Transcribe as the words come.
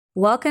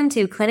Welcome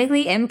to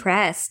Clinically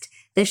Impressed,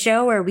 the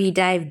show where we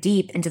dive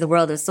deep into the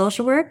world of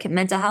social work,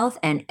 mental health,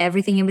 and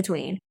everything in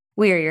between.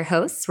 We are your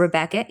hosts,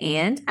 Rebecca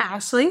and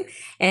Ashley,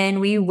 and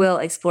we will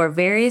explore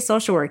various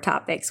social work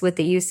topics with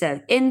the use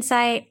of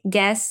insight,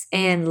 guests,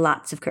 and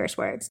lots of curse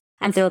words.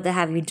 I'm thrilled to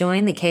have you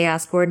join the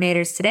Chaos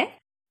Coordinators today.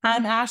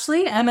 I'm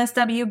Ashley,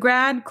 MSW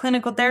grad,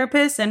 clinical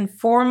therapist, and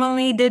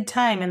formerly did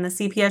time in the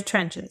CPS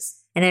trenches.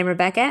 And I'm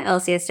Rebecca,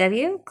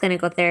 LCSW,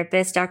 clinical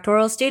therapist,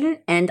 doctoral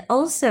student, and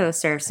also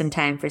serve some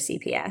time for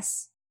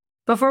CPS.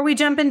 Before we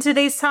jump into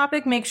today's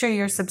topic, make sure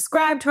you're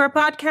subscribed to our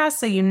podcast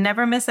so you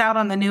never miss out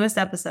on the newest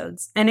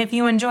episodes. And if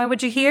you enjoy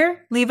what you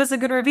hear, leave us a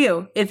good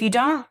review. If you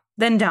don't,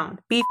 then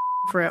don't. Be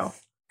for real.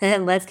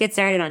 Then let's get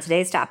started on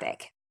today's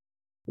topic.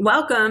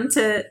 Welcome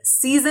to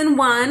Season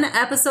 1,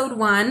 Episode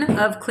 1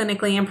 of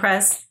Clinically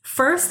Impressed,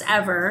 first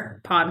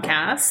ever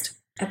podcast.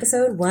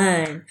 Episode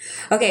 1.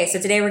 Okay, so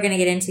today we're going to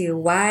get into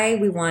why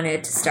we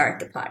wanted to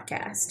start the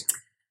podcast.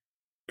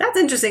 That's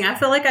interesting. I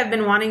feel like I've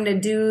been wanting to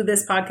do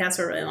this podcast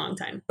for a really long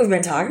time. We've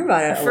been talking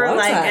about it a long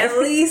time. At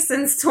least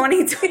since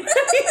 2020.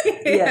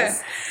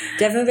 Yes,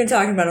 definitely been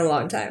talking about it a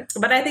long time.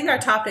 But I think our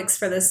topics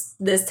for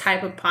this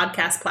type of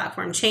podcast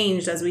platform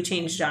changed as we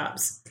changed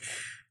jobs.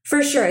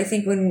 For sure. I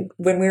think when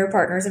we were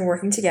partners and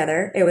working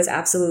together, it was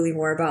absolutely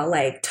more about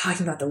like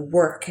talking about the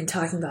work and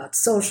talking about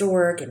social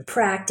work and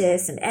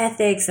practice and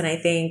ethics. And I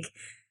think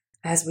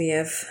as we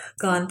have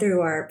gone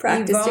through our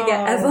practice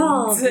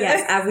evolved.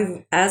 Yes,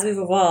 as we've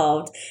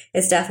evolved,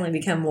 it's definitely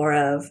become more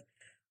of,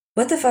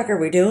 what the fuck are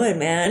we doing,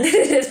 man?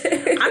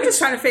 I'm just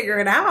trying to figure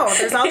it out.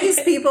 There's all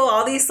these people,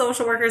 all these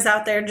social workers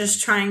out there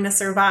just trying to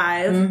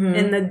survive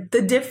and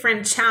the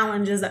different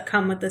challenges that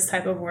come with this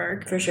type of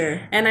work. For sure.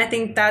 And I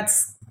think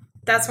that's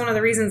one of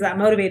the reasons that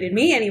motivated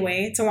me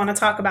anyway to want to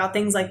talk about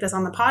things like this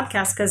on the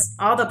podcast, because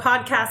all the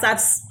podcasts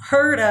I've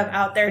heard of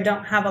out there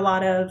don't have a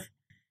lot of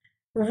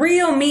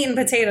real meat and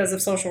potatoes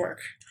of social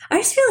work. I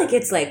just feel like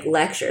it's like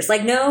lectures.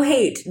 Like, no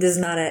hate. This is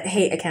not a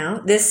hate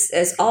account. This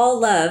is all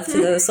love to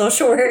the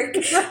social work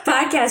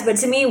podcast. But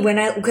to me,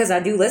 because I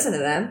do listen to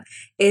them,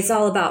 it's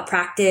all about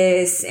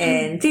practice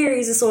and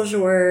theories of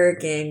social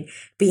work and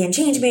being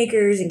change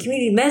makers and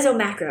community meso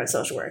macro of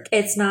social work.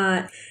 It's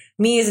not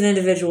me as an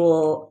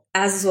individual,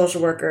 as a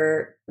social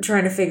worker,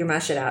 trying to figure my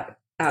shit out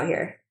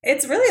here.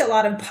 It's really a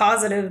lot of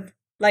positive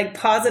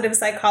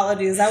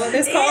psychology. Is that what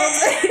it's called?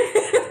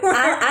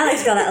 I like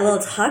to call that a little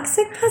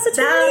toxic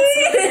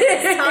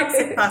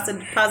positivity.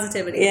 Toxic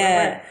positivity.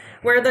 Yeah.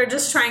 Where they're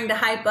just trying to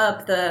hype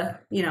up the,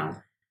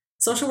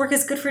 social work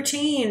is good for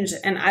change.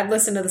 And I've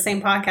listened to the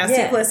same podcast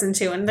you've listened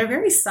to, and they're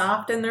very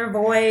soft in their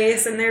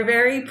voice, and they're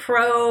very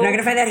pro. You're not going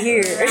to find that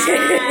here.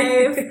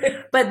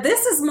 But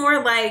this is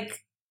more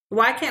like,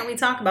 why can't we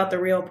talk about the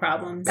real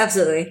problems?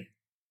 Absolutely.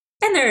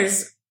 And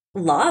there's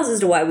laws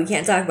as to why we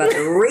can't talk about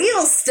the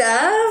real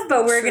stuff,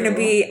 but we're going to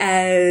be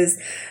as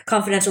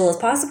confidential as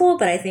possible.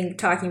 But I think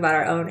talking about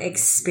our own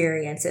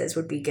experiences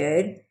would be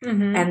good.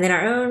 Mm-hmm. And then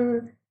our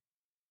own,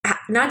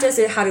 not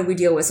just how do we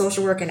deal with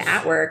social work and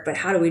at work, but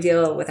how do we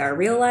deal with our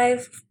real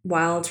life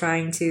while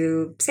trying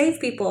to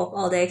save people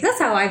all day? 'Cause that's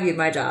how I viewed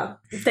my job.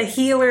 The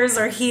healers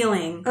are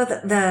healing. Oh,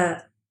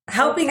 the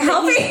helping.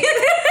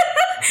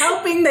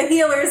 Helping the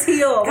healers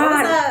heal.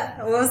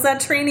 What was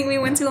that training we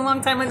went to a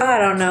long time ago? I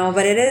don't know,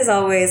 but it is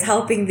always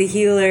helping the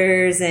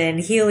healers and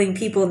healing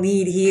people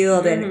need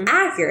healed and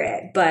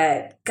accurate.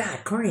 But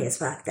God, corny as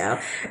fuck though.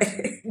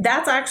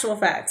 That's actual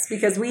facts,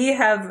 because we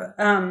have,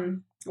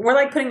 we're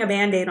like putting a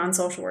Band-Aid on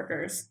social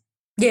workers.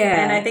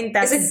 Yeah. And I think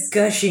that's a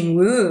gushing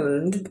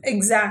wound.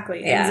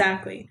 Exactly. Yeah.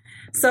 Exactly.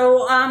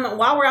 So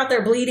while we're out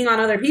there bleeding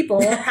on other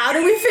people, how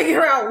do we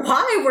figure out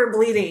why we're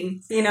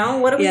bleeding?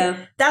 What do we?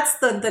 Yeah. That's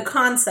the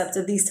concept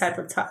of these type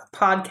of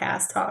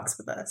podcast talks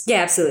with us.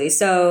 Yeah, absolutely.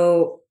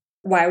 So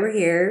why we're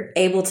here,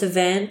 able to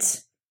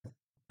vent,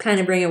 kind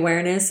of bring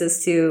awareness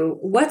as to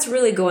what's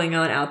really going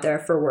on out there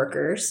for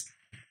workers.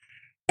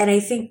 And I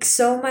think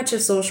so much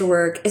of social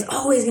work is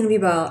always going to be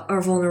about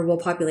our vulnerable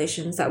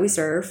populations that we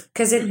serve,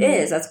 because it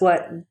is. That's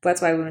why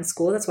we went to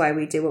school. That's why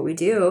we do what we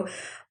do.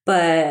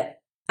 But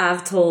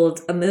I've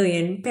told a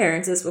million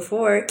parents this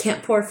before,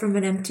 can't pour from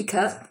an empty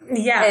cup.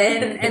 Yeah,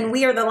 and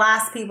we are the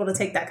last people to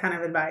take that kind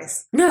of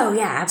advice. No,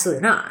 yeah,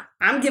 absolutely not.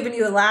 I'm giving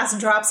you the last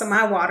drops of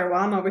my water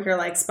while I'm over here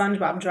like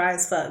SpongeBob, dry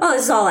as fuck. Oh,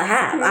 this is all I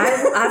have.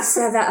 I've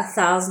said that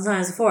 1,000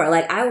 times before.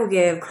 Like, I will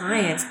give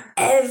clients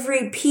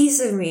every piece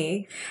of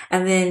me,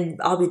 and then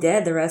I'll be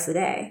dead the rest of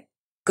the day.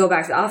 Go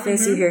back to the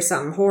office, you hear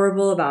something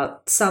horrible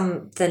about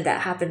something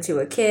that happened to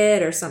a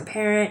kid or some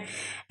parent,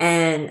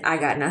 and I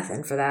got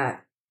nothing for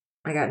that.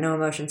 I got no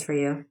emotions for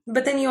you.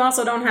 But then you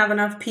also don't have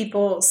enough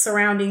people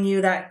surrounding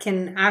you that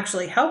can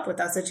actually help with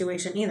that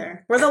situation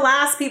either. We're the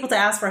last people to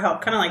ask for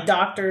help. Kind of like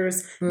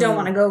doctors don't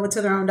want to go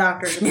to their own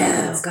doctors.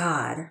 No,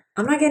 God.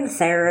 I'm not getting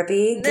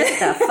therapy. Get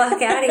the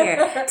fuck out of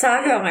here.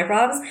 Talk about my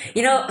problems.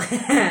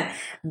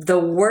 The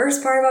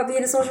worst part about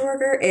being a social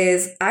worker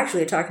is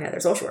actually talking to other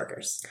social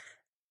workers.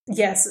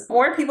 Yes.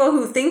 Or people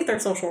who think they're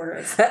social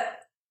workers.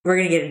 we're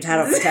going to get into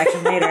child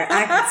protection later.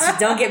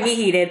 Don't get me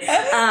heated.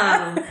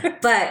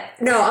 But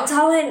no, I'm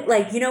telling,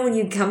 like, you know, when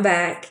you come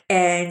back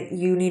and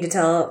you need to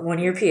tell one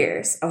of your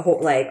peers,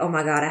 like, oh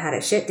my God, I had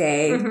a shit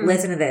day.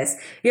 Listen to this.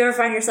 You ever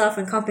find yourself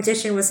in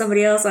competition with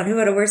somebody else on who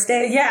had a worse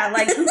day? Yeah,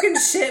 like, who can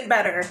shit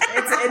better?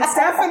 It's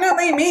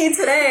definitely me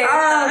today.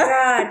 Oh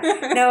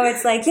God. No,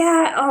 it's like,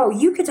 yeah,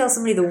 you could tell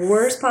somebody the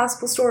worst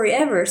possible story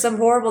ever. Some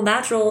horrible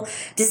natural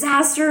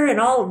disaster and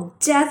all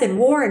death and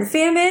war and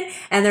famine.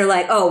 And they're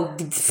like, oh,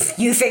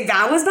 you think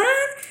that was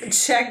bad?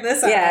 Check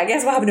this out. Yeah,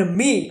 guess what happened to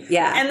me?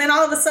 Yeah. And then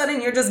all of a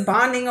sudden you're just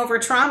bonding over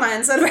trauma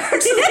instead of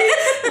actually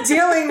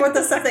dealing with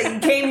the stuff that you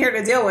came here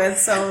to deal with.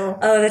 So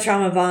the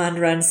trauma bond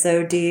runs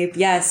so deep.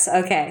 Yes.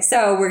 Okay.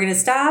 So we're going to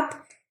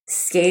stop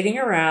skating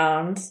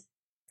around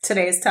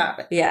today's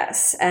topic.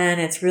 Yes.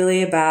 And it's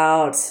really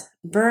about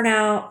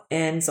burnout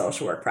in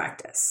social work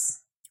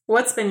practice.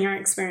 What's been your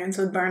experience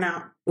with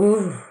burnout?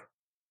 Ooh.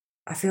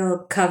 I feel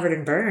covered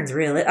in burns,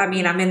 really. I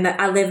mean,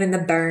 I live in the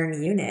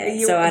burn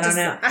unit, so I don't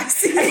know. I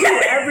see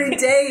you every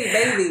day,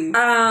 baby.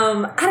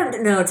 I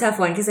don't know, tough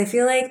one, because I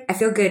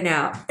feel good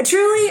now.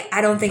 Truly,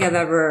 I don't think I've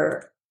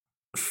ever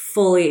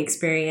fully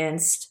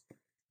experienced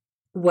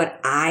what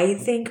I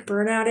think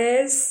burnout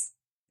is.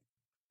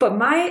 But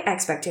my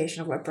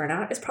expectation of what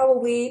burnout is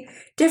probably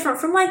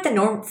different from like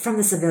from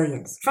the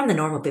civilians, from the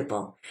normal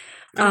people.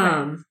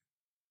 Okay.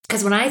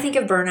 Because when I think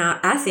of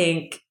burnout, I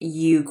think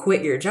you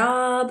quit your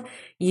job,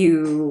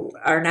 you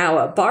are now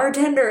a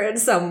bartender in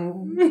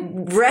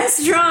some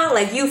restaurant,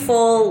 like you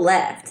full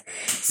left.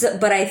 So,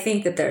 but I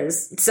think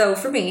that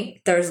for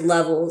me, there's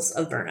levels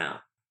of burnout.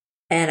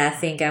 And I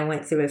think I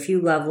went through a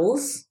few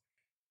levels,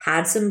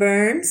 had some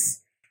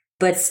burns,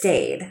 but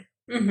stayed.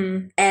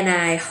 Mm-hmm. And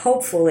I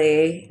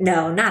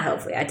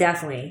I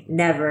definitely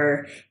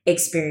never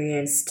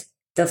experienced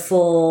the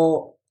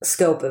full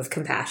scope of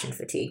compassion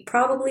fatigue.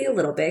 Probably a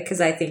little bit,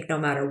 because I think no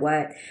matter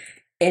what,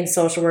 in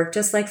social work,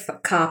 just like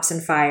cops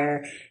and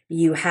fire,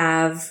 you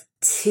have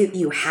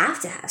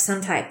to have some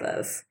type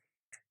of,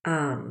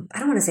 I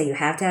don't want to say you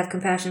have to have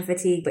compassion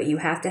fatigue, but you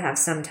have to have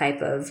some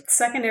type of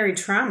secondary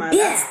trauma.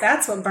 Yeah.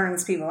 That's what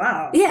burns people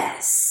out.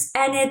 Yes.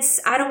 And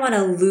I don't want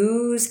to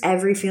lose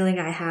every feeling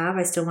I have.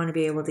 I still want to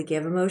be able to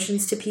give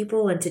emotions to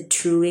people and to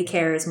truly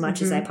care as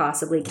much as I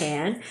possibly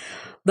can.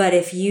 But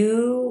if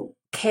you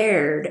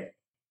cared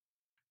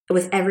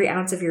with every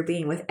ounce of your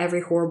being, with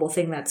every horrible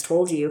thing that's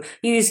told you,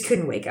 you just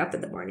couldn't wake up in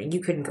the morning. You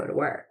couldn't go to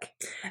work.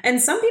 And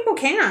some people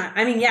can't.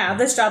 I mean, yeah,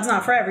 this job's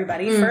not for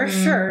everybody, for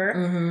sure.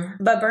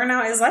 Mm-hmm. But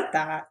burnout is like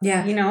that.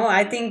 Yeah. You know,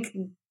 I think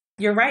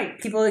you're right.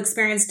 People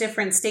experience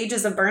different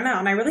stages of burnout.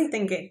 And I really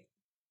think it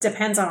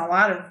depends on a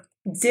lot of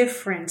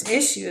different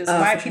issues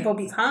why people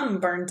become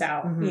burnt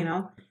out, you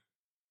know?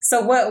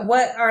 So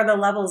what are the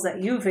levels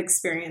that you've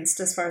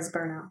experienced as far as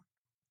burnout?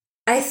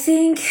 I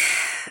think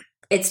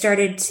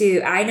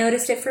I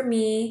noticed it for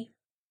me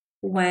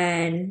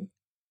when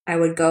I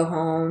would go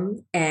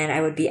home and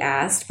I would be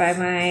asked by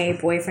my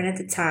boyfriend at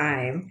the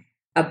time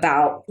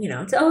about,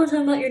 tell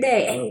me about your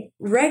day. And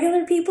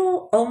regular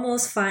people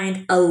almost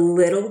find a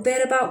little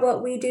bit about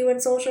what we do in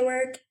social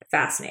work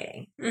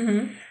fascinating.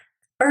 Mm-hmm.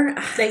 Or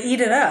they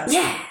eat it up.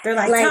 Yeah. They're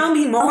like, tell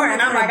me more.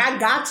 And I'm like, I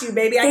got you,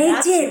 baby.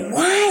 They did.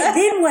 What?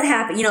 Then what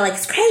happened? Like,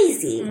 it's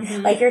crazy.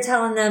 Mm-hmm. Like, you're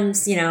telling them,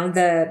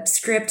 the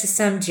script to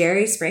some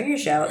Jerry Springer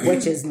show,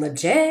 which is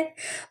legit.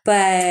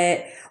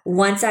 But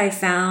once I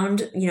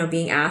found,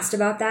 being asked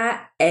about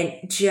that and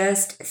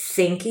just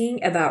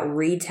thinking about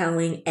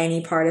retelling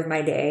any part of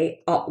my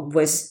day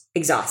was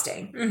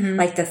exhausting. Mm-hmm.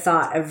 Like, the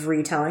thought of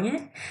retelling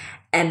it.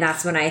 And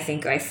that's when I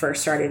think I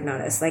first started to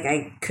notice, like,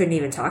 I couldn't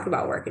even talk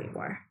about work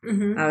anymore.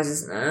 Mm-hmm. I was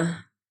just,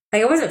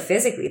 like, I wasn't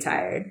physically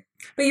tired.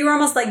 But you were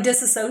almost like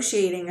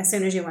disassociating as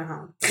soon as you went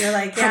home. You're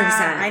like,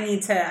 yeah,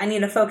 100%. I need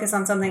to focus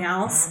on something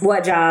else.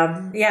 What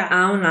job? Yeah.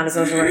 I'm not a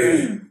social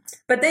worker.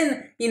 But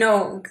then,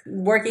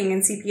 working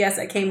in CPS,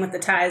 it came with the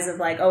ties of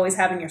like always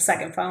having your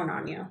second phone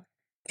on you.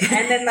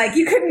 And then like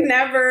you could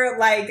never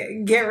like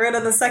get rid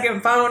of the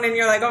second phone, and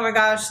you're like, oh my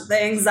gosh,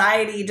 the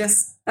anxiety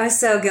just I was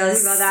so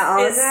guilty about that all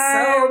the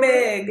time. So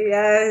big.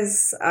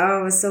 Yes.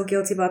 I was so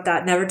guilty about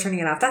that. Never turning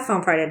it off. That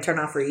phone probably didn't turn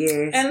off for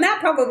years. And that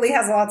probably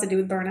has a lot to do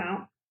with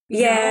burnout.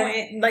 Yeah.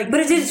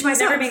 But it did it to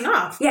myself. Never being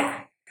off.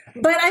 Yeah.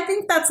 But I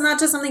think that's not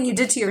just something you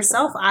did to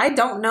yourself. I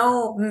don't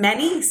know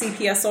many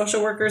CPS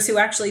social workers who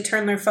actually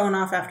turn their phone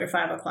off after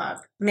 5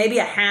 o'clock. Maybe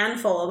a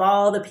handful of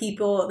all the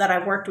people that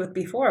I've worked with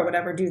before would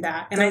ever do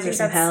that. And those are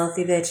some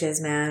healthy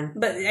bitches, man.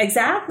 But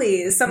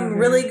exactly. Some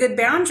really good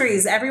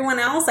boundaries. Everyone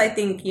else, I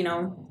think,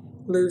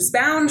 loose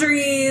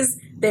boundaries.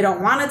 They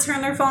don't want to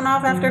turn their phone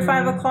off after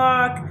 5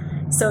 o'clock.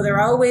 So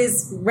they're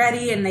always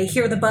ready, and they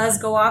hear the buzz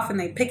go off and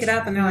they pick it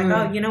up and they're like,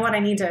 oh, you know what? I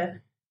need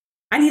to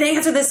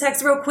answer this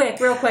text real quick.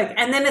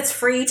 And then it's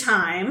free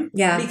time.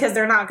 Yeah. Because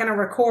they're not going to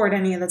record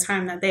any of the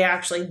time that they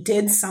actually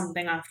did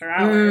something after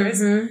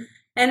hours. Mm-hmm.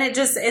 And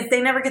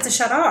they never get to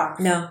shut off.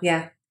 No.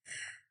 Yeah.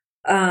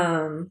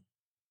 I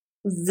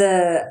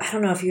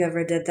don't know if you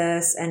ever did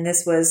this, and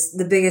this was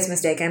the biggest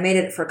mistake. I made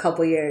it for a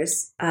couple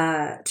years,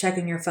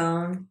 checking your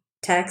phone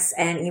texts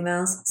and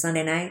emails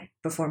Sunday night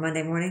before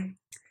Monday morning?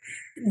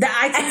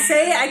 I can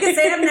say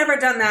I've never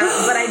done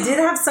that, but I did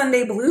have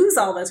Sunday blues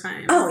all the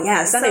time. Oh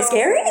yeah, Sunday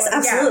scaries?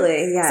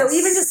 Absolutely, yeah. So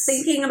even just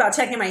thinking about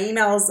checking my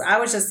emails, I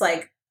was just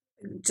like,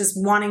 just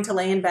wanting to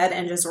lay in bed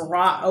and just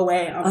rot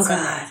away on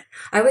Sunday. God.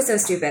 I was so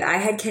stupid. I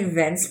had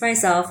convinced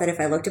myself that if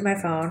I looked at my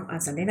phone on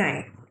Sunday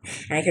night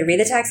and I could read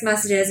the text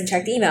messages and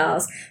check the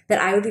emails,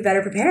 that I would be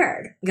better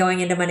prepared going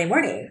into Monday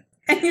morning.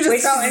 And you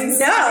just felt insane.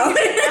 No,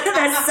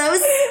 that's so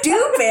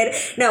stupid.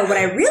 No, what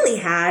I really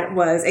had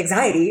was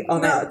anxiety all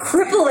night,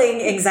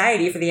 crippling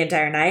anxiety for the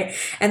entire night.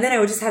 And then I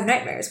would just have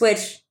nightmares,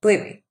 which,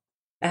 believe me,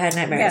 I had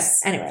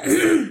nightmares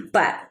anyway.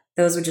 But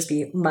those would just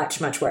be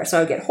much, much worse. So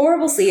I would get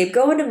horrible sleep,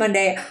 go into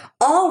Monday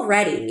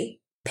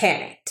already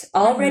panicked,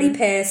 already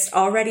pissed,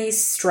 already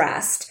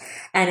stressed.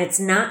 And it's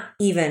not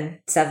even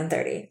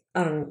 7:30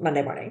 on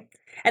Monday morning.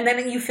 And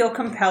then you feel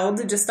compelled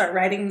to just start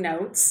writing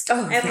notes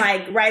and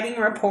like writing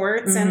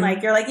reports. And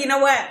like, you're like, you know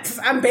what?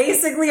 I'm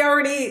basically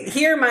already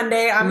here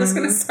Monday. I'm just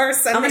going to start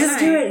Sunday night. I'm going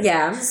to do it.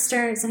 Yeah. I'm going to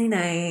start Sunday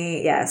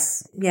night.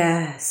 Yes.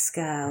 Yes.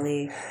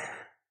 Golly.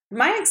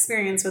 My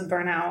experience with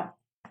burnout,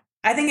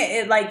 I think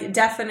it like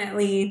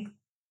definitely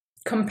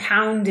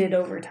compounded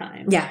over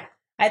time. Yeah.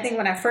 I think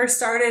when I first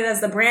started as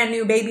the brand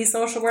new baby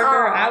social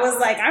worker, I was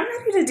like, I'm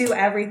ready to do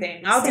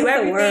everything. I'll do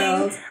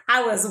everything.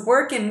 I was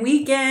working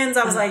weekends.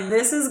 I was like,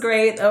 this is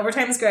great. The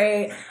overtime's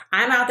great.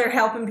 I'm out there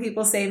helping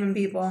people, saving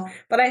people.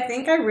 But I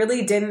think I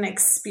really didn't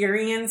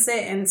experience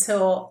it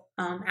until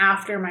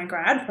after my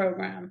grad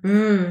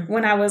program.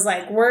 When I was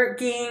like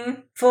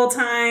working full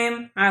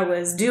time, I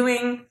was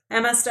doing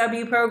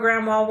MSW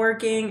program while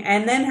working,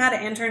 and then had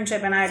an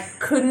internship, and I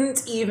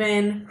can't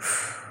even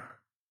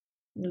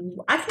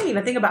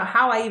think about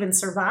how I even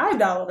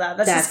survived all of that.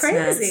 That's just crazy.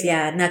 Nuts.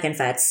 Yeah,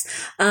 Nuckenfets.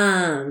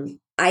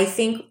 I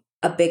think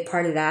a big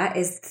part of that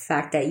is the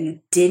fact that you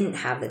didn't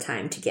have the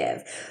time to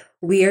give.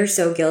 We are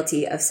so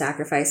guilty of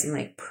sacrificing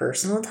like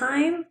personal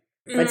time,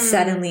 but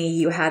suddenly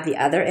you had the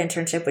other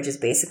internship, which is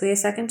basically a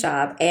second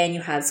job, and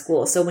you had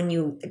school. So when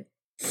you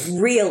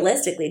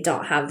realistically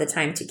don't have the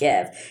time to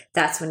give,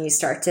 that's when you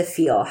start to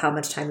feel how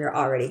much time you're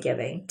already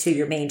giving to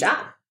your main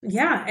job.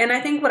 Yeah. And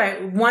I think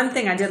one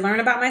thing I did learn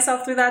about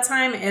myself through that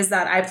time is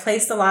that I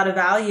placed a lot of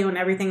value in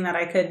everything that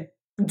I could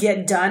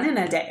get done in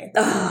a day.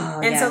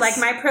 So like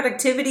my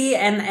productivity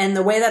and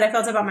the way that I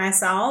felt about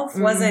myself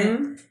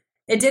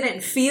it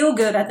didn't feel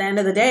good at the end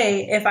of the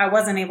day if I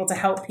wasn't able to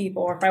help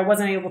people or if I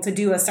wasn't able to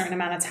do a certain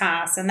amount of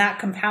tasks. And that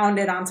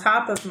compounded on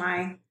top of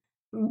my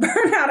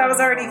burnout I was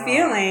already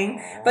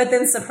feeling. But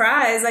then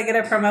surprise, I get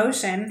a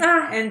promotion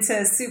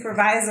into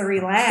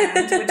supervisory land,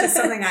 which is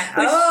something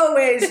I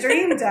always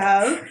dreamed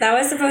of. That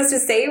was supposed to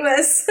save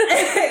us.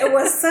 It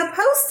was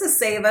supposed to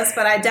save us,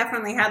 but I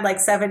definitely had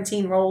like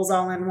 17 roles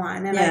all in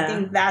one. And I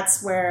think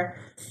that's where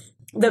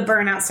the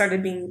burnout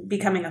started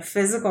becoming a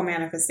physical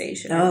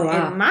manifestation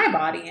in my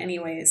body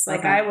anyways.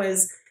 Like I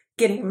was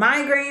getting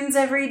migraines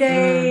every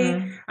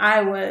day.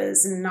 I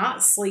was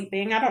not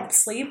sleeping. I don't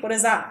sleep. What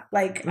is that?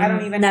 Like, I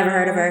don't even Never know.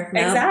 Heard of her.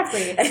 No.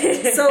 Exactly.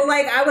 So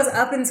like I was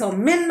up until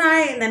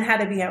midnight and then had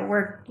to be at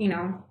work,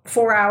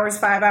 4 hours,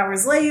 5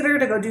 hours later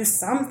to go do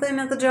something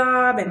at the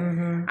job.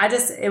 And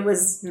it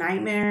was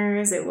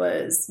nightmares. It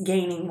was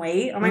gaining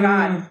weight. Oh my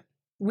God.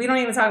 We don't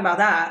even talk about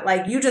that.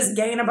 Like, you just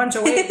gain a bunch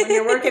of weight when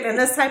you're working in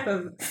this type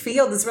of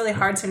field. It's really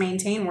hard to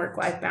maintain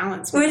work-life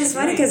balance. Which is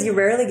funny because you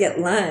rarely get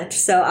lunch,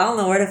 so I don't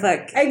know where the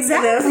fuck.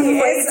 Exactly.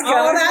 It's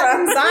all that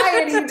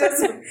anxiety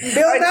just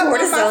built up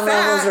on my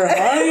levels are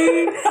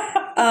high.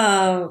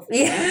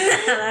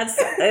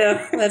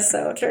 That's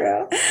so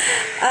true.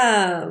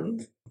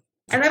 And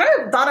then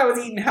I thought I was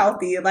eating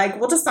healthy. Like,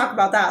 we'll just talk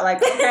about that.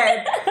 Like,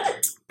 okay,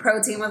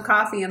 protein with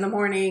coffee in the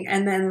morning,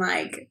 and then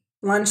like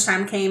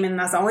lunchtime came and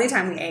that's the only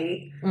time we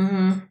ate.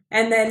 And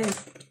then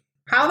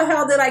how the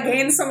hell did I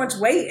gain so much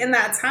weight in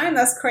that time?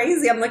 That's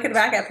crazy. I'm looking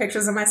back at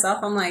pictures of myself.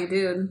 I'm like,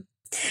 dude,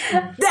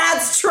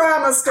 that's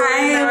trauma story.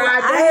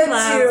 I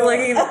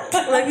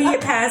love looking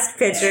at past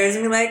pictures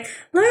and be like,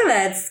 look at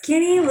that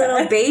skinny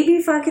little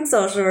baby fucking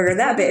social worker.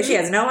 That bitch, she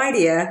has no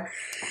idea.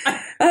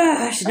 She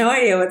has no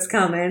idea what's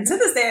coming. To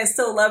this day, I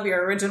still love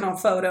your original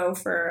photo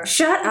for...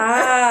 Shut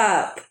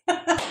up.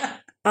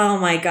 Oh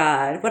my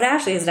God. What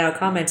Ashley is now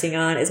commenting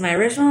on is my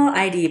original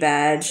ID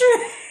badge.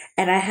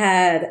 And I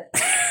had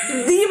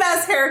the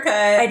best haircut.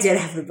 I did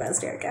have the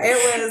best haircut. It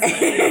was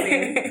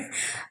amazing.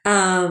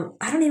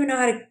 I don't even know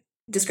how to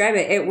describe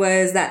it. It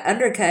was that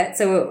undercut.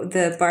 So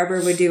the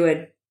barber would do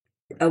a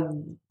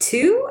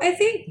 2, I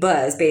think,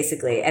 buzz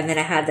basically. And then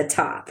I had the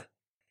top.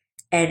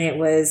 And it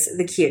was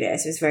the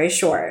cutest. It was very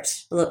short.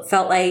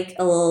 Felt like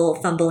a little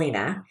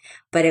Thumbelina.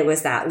 But it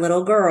was that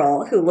little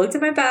girl who looked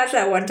at my badge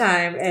that one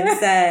time and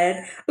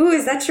said, "Ooh,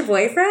 is that your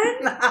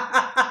boyfriend?"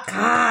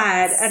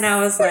 God. And I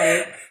was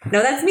like,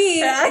 "No, that's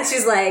me." And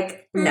she's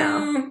like,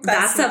 "No,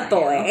 that's a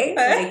boy."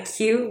 Like,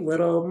 cute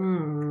little...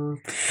 Well,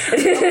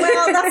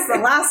 that's the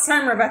last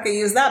time Rebecca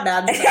used that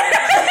badge.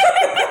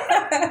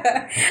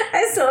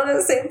 I still have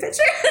the same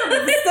picture.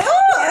 Still?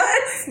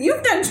 Yes.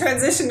 You've done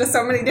transitioned to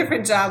so many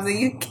different jobs that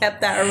you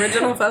kept that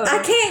original photo.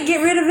 I can't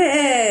get rid of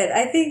it.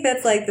 I think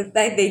that's like the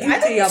thing they do I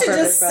to think you you on should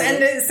purpose.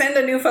 just send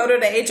a new photo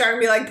to HR and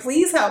be like,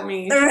 please help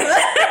me. Someone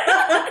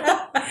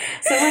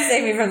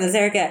save me from this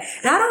haircut.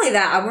 Not only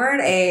that, I'm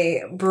wearing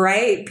a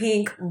bright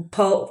pink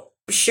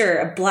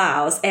shirt, a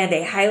blouse, and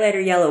a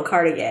highlighter yellow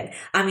cardigan.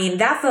 I mean,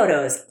 that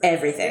photo is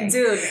everything.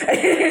 Dude,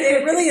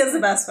 it really is the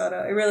best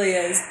photo. It really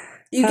is.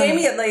 You gave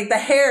me like the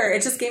hair.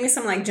 It just gave me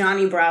some like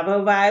Johnny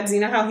Bravo vibes. You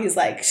know how he's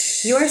like,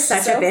 you are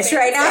such a bitch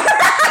right now.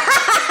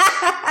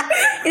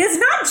 It is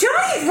not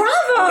Johnny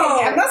Bravo.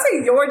 Okay, I'm not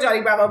saying you're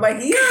Johnny Bravo,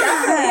 but he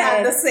definitely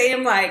had the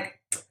same like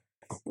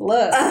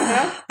look. You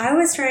know? I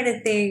was trying to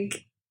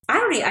think.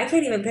 I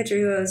can't even picture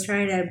who I was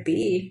trying to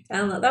be. I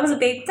don't know. That was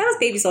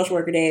baby social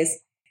worker days.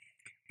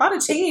 A lot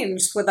of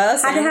change with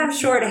us. I had to have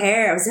short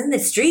hair. I was in the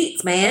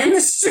streets, man. In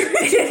the streets.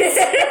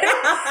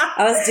 I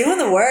was doing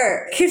the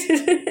work.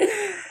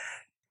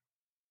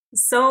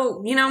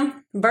 So, you know,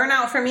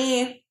 burnout for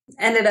me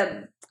ended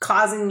up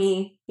causing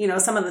me, you know,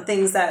 some of the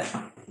things that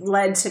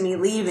led to me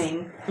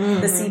leaving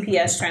the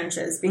CPS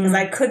trenches because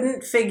I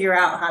couldn't figure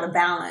out how to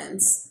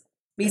balance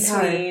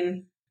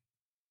between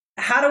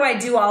how do I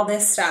do all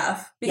this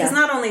stuff? Because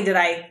not only did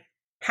I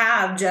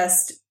have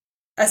just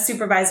a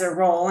supervisor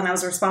role and I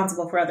was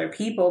responsible for other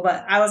people,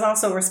 but I was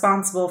also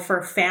responsible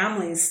for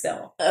families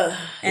still.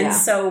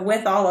 So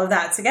with all of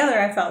that together,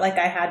 I felt like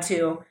I had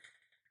to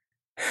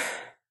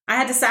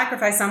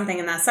sacrifice something,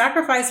 and that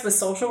sacrifice with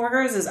social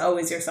workers is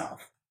always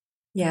yourself.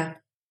 Yeah.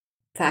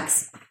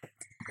 Facts.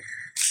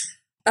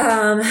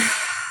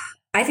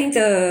 I think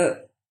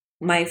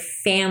my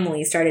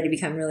family started to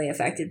become really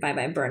affected by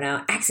my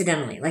burnout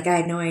accidentally. Like, I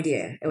had no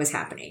idea it was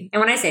happening.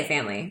 And when I say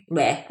family,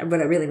 what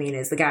I really mean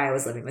is the guy I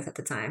was living with at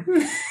the time.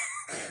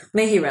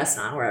 May he rest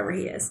on wherever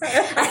he is. But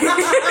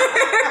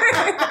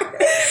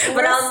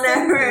I'll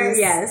never,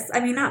 yes.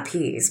 I mean, not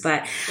peace,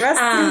 but rest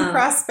in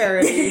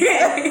prosperity.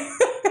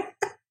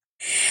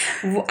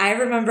 I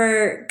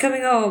remember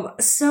coming home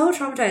so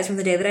traumatized from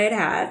the day that I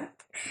had.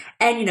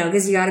 And, you know,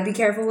 because you got to be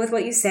careful with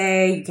what you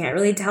say. You can't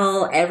really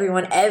tell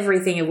everyone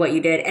everything of what you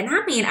did. And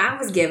I mean, I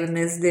was giving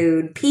this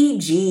dude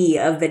PG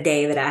of the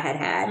day that I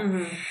had.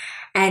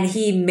 And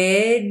he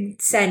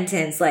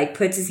mid-sentence, like,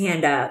 puts his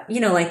hand up, you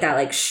know, like that,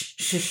 like, shh,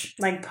 shh, shh.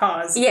 Like,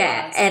 pause.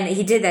 Yeah. Pause. And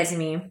he did that to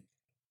me.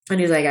 And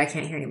he was like, I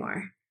can't hear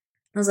anymore.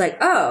 I was like,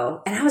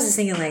 oh. And I was just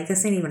thinking, like,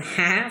 this ain't even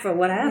half of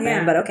what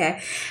happened, but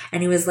okay.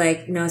 And he was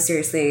like, no,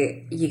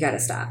 seriously, you got to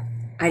stop.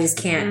 I just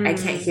can't, I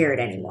can't hear it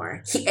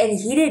anymore. He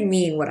didn't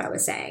mean what I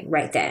was saying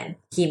right then.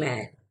 He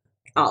meant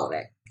all of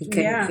it. He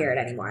couldn't hear it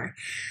anymore.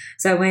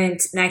 So I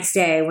went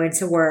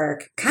to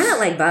work, kind of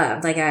like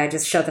bummed. Like, I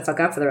just shut the fuck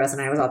up for the rest of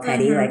the night. I was all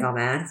petty, like all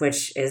mad,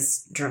 which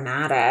is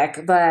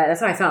dramatic, but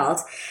that's how I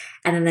felt.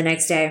 And then the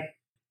next day,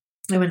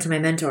 I went to my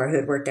mentor who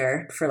had worked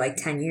there for like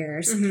 10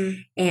 years.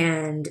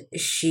 And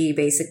she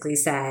basically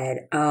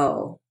said,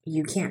 oh,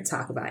 you can't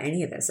talk about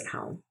any of this at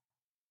home.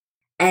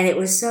 And it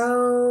was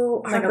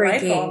so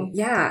heartbreaking.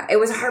 Yeah. It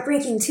was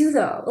heartbreaking too,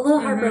 though. A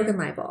little heartbroken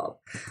light bulb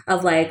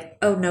of like,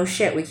 oh, no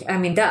shit. I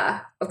mean,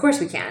 duh. Of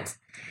course we can't.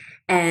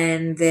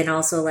 And then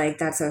also like,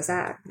 that's so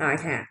sad. No, I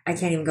can't. I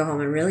can't even go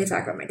home and really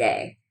talk about my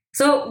day.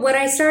 So what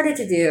I started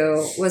to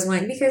do was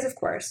because of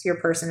course your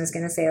person is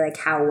going to say like,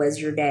 how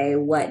was your day?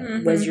 What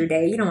was your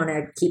day? You don't want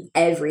to keep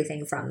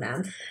everything from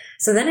them.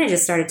 So then I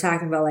just started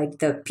talking about like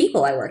the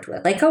people I worked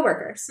with, like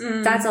coworkers.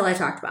 That's all I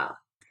talked about.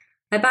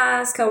 My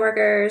boss,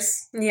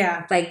 coworkers.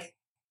 Yeah. Like,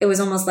 it was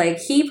almost like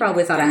he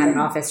probably thought I had an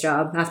office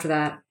job after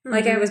that.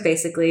 Like, I was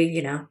basically,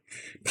 you know,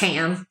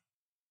 Pam.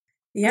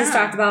 Yeah. Just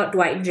talked about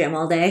Dwight and Jim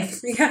all day.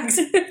 Yeah,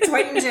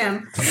 Dwight and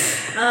Jim.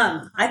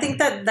 I think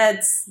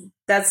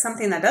that's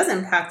something that does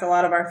impact a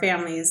lot of our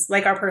families,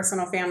 like our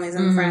personal families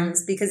and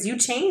friends, because you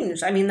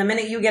change. I mean, the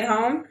minute you get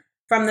home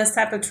from this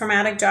type of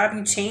traumatic job,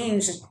 you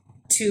change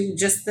to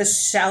just the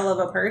shell of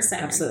a person.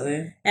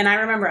 Absolutely. And I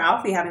remember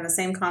Alfie having the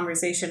same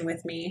conversation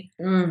with me.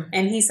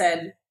 And he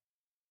said,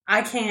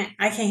 I can't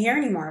hear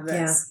any more of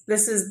this. Yeah.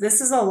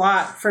 This is a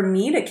lot for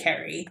me to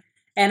carry.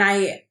 And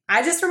I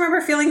just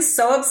remember feeling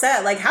so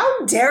upset. Like,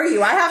 how dare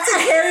you? I have to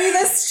carry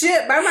this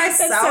shit by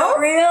myself. That's so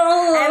real.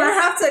 And I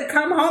have to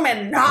come home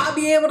and not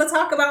be able to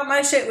talk about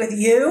my shit with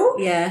you.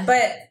 Yeah.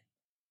 But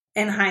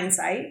in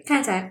hindsight,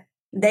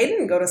 they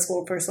didn't go to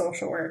school for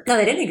social work. No,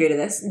 they didn't agree to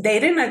this. They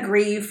didn't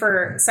agree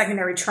for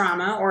secondary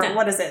trauma or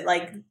what is it,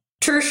 like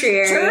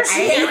tertiary trauma.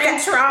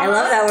 I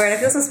love that word. I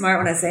feel so smart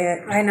when I say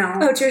it. I know.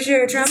 Oh,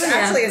 tertiary trauma. It's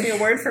actually a new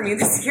word for me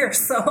this year.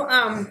 So,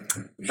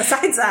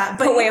 besides that,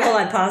 but wait, hold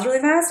on. Pause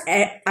really fast.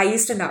 I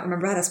used to not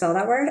remember how to spell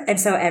that word, and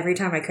so every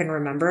time I couldn't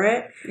remember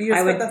it,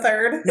 I would the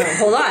third. No,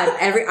 hold on.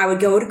 I would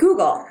go to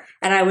Google.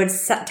 And I would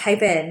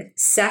type in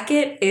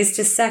second is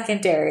to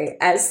secondary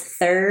as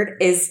third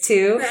is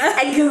to,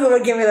 and Google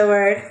would give me the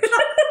word.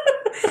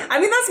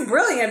 I mean, that's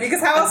brilliant because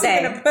how else are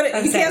you going to put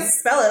it? You can't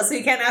spell it, so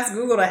you can't ask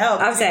Google to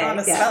help. I'm saying,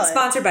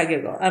 sponsored by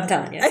Google. I'm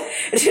telling you.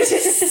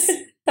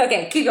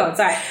 Okay, keep going.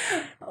 Sorry.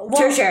 Well,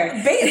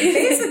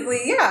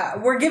 basically, yeah,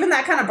 we're giving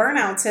that kind of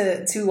burnout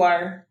to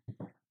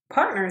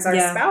partners, our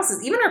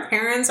spouses, even our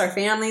parents, our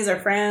families, our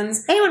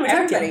friends, anyone we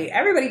talk to.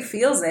 Everybody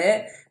feels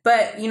it.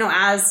 But, you know,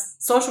 as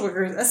social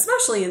workers,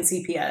 especially in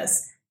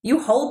CPS, you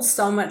hold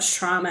so much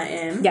trauma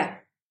in. Yeah.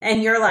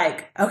 And you're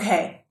like,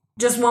 okay,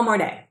 just one more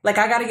day. Like,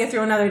 I got to get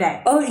through another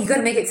day. Oh, you got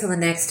to make it till the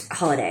next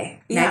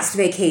holiday, next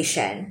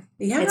vacation.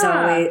 Yeah.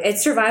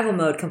 It's survival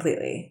mode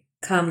completely.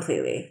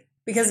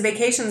 Because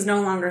vacation's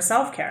no longer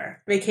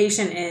self-care.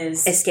 Vacation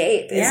is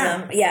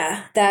escapism.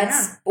 Yeah.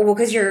 That's well,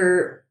 because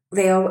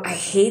I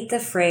hate the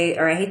phrase,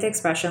 or I hate the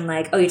expression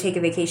like, oh, you take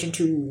a vacation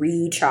to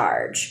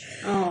recharge.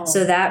 Oh,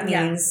 so that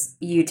means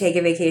you take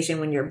a vacation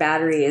when your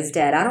battery is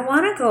dead. I don't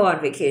want to go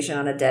on vacation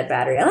on a dead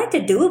battery. I like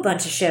to do a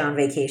bunch of shit on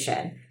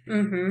vacation.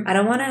 Mm-hmm. I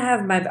don't want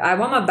to I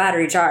want my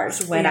battery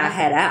charged when I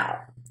head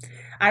out.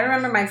 I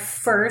remember my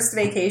first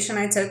vacation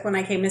I took when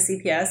I came to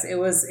CPS. It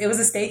was a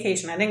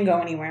staycation. I didn't go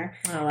anywhere.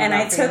 And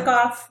I took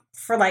off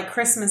for like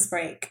Christmas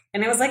break.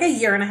 And it was like a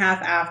year and a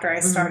half after I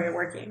started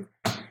working.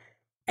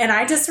 And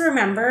I just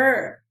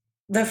remember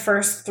the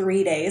first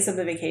 3 days of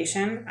the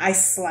vacation, I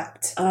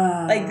slept.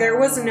 Like there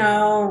was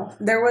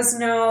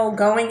no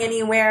going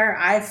anywhere.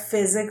 I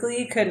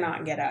physically could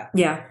not get up.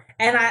 Yeah.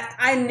 And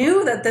I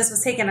knew that this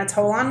was taking a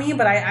toll on me,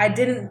 but I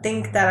didn't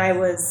think that I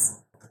was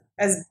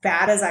as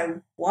bad as I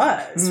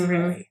was,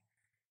 really.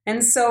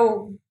 And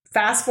so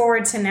fast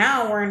forward to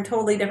now, we're in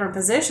totally different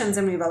positions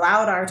and we've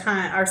allowed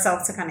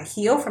ourselves to kind of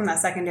heal from that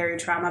secondary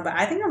trauma. But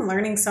I think I'm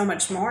learning so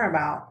much more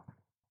about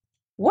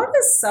what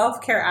does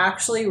self-care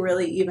actually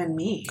really even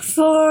mean?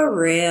 For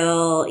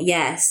real.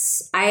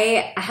 Yes.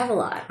 I have a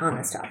lot on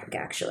this topic,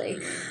 actually.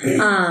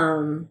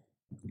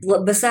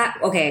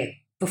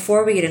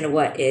 Before we get into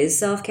what is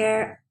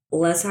self-care,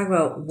 let's talk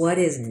about what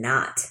is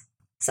not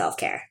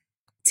self-care.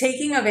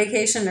 Taking a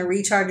vacation to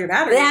recharge your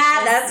battery.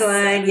 That's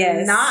one.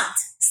 Yes. Not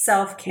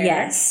self-care.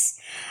 Yes.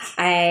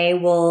 I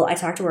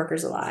talk to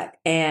workers a lot,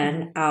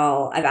 and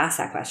I've asked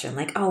that question,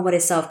 like, oh, what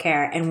is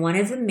self-care? And one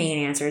of the main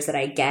answers that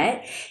I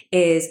get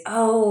is,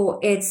 oh,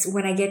 it's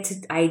when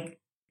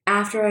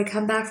after I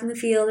come back from the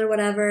field or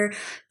whatever,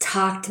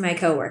 talk to my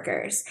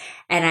coworkers.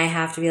 And I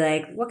have to be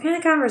like, what kind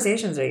of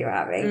conversations are you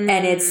having?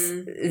 And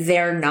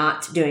they're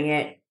not doing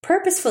it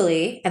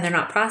purposefully, and they're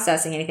not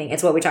processing anything.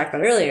 It's what we talked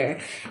about earlier.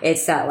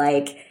 It's that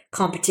like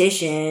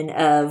competition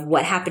of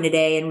what happened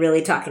today and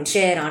really talking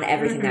shit on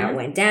everything that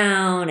went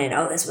down, and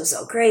oh, this was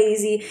so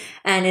crazy.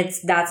 And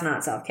that's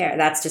not self-care.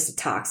 That's just a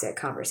toxic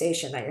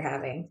conversation that you're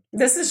having.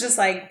 This is just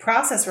like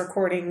process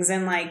recordings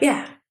and like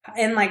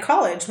in like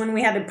college when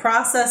we had to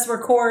process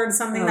record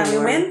something that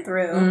we went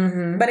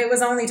through, but it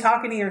was only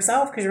talking to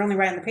yourself because you're only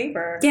writing the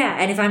paper. Yeah.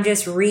 And if I'm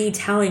just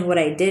retelling what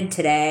I did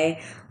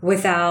today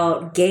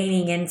without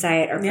gaining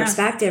insight or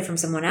perspective from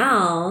someone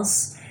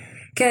else,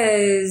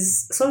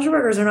 because social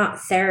workers are not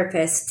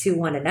therapists to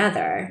one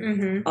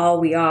another.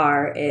 All we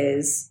are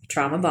is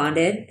trauma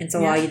bonded. And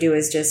so all you do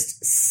is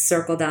just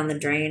circle down the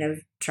drain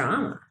of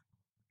trauma.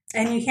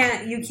 And you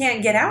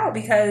can't get out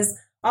because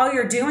all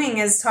you're doing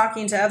is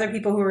talking to other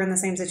people who are in the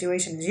same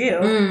situation as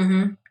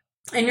you.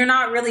 And you're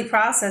not really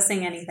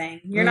processing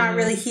anything. You're not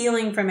really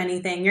healing from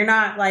anything. You're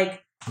not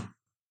like,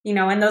 you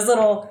know, and those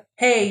little,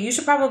 hey, you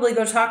should probably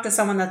go talk to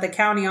someone that the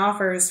county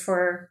offers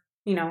for,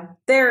 you know,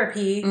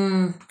 therapy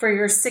for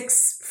your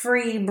 6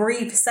 free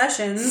brief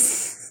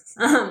sessions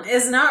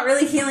is not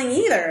really healing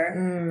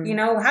either. You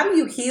know, how do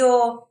you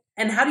heal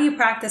and how do you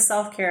practice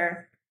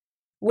self-care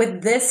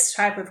with this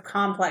type of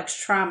complex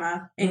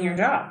trauma in your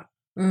job?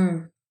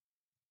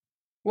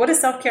 What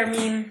does self-care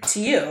mean to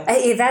you?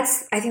 I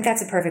think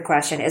that's a perfect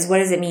question, is what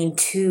does it mean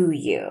to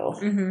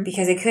you?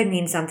 Because it could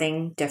mean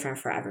something different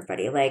for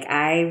everybody. Like,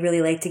 I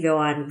really like to go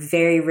on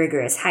very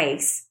rigorous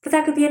hikes, but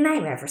that could be a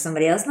nightmare for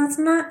somebody else, and that's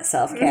not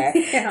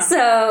self-care.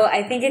 So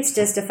I think it's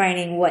just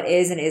defining what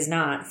is and is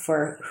not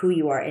for who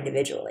you are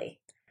individually.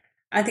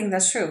 I think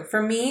that's true.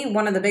 For me,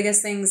 one of the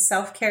biggest things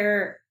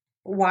self-care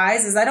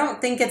wise is I don't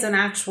think it's an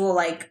actual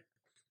like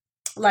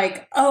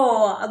a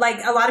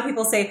lot of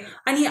people say,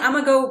 I'm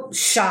gonna go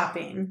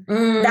shopping.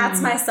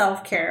 That's my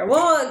self-care.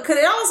 Well, could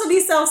it also be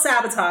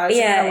self-sabotage?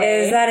 Yeah,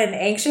 is that an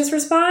anxious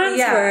response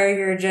where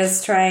you're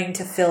just trying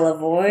to fill a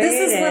void?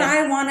 This is what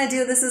I want to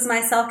do. This is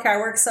my self-care. I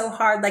work so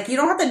hard. Like, you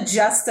don't have to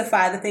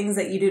justify the things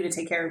that you do to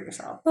take care of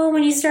yourself. Well,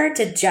 when you start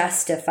to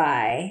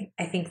justify,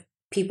 I think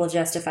people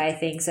justify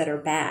things that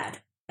are bad.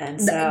 And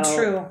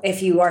so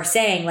if you are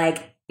saying,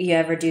 like, you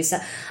ever do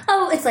some,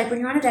 it's like when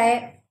you're on a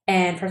diet.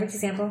 And perfect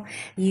example,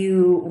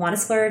 you want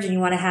to splurge and you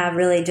want to have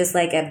really just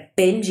like a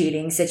binge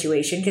eating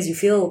situation because you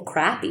feel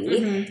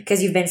crappy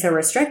because you've been so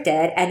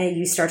restricted, and then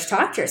you start to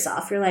talk to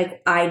yourself. You're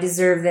like, I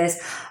deserve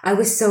this. I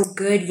was so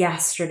good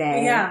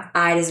yesterday. Yeah.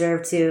 I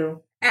deserve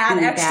to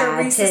add extra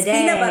Reese's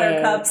peanut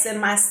butter cups in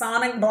my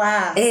Sonic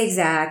Blast.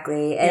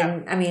 Exactly.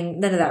 And I mean,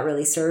 none of that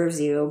really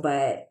serves you,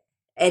 but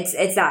it's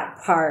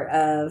that part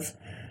of,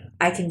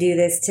 I can do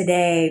this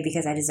today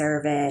because I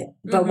deserve it.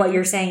 But what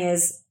you're saying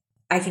is,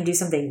 I can do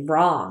something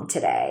wrong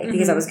today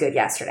because I was good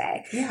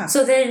yesterday. Yeah.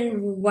 So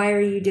then why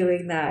are you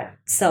doing that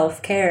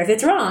self-care if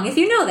it's wrong, if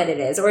you know that it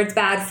is, or it's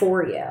bad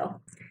for you?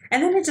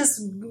 And then it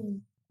just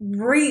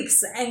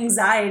reaps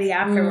anxiety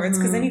afterwards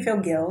because then you feel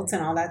guilt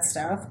and all that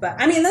stuff. But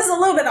I mean, this is a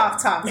little bit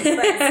off topic,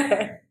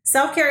 but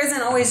self-care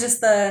isn't always just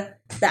the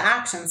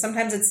action.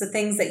 Sometimes it's the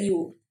things that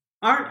you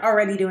aren't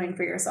already doing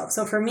for yourself.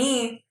 So for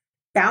me,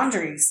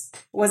 boundaries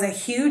was a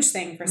huge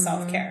thing for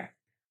self-care.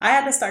 I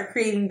had to start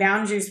creating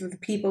boundaries with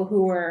people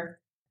who were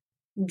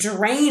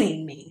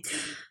draining me,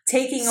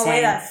 taking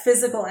away that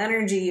physical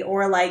energy,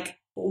 or like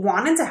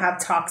wanted to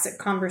have toxic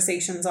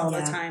conversations all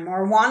the time,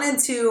 or wanted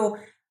to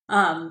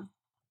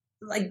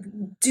like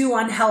do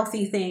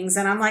unhealthy things.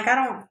 And I'm like,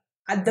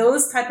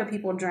 those type of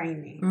people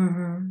drain me.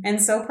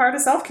 And so part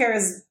of self-care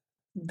is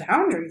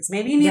boundaries.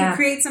 Maybe you need to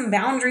create some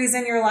boundaries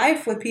in your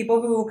life with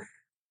people who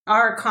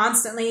are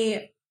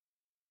constantly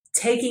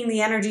taking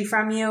the energy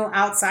from you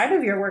outside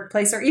of your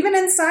workplace or even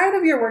inside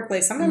of your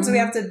workplace. Sometimes we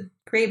have to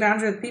create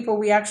boundaries with people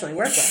we actually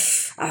work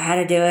with. I had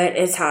to do it.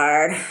 It's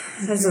hard.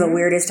 Those are the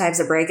weirdest types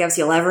of breakups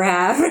you'll ever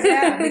have.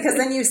 Because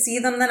then you see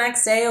them the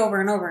next day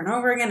over and over and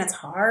over again. It's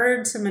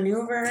hard to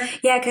maneuver.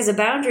 Yeah, because a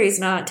boundary is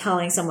not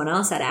telling someone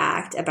else how to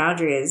act. A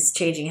boundary is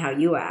changing how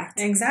you act.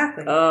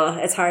 Exactly. Oh,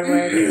 it's hard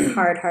work.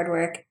 hard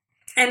work.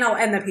 And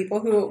the people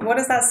who, what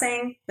is that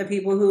saying? The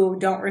people who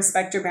don't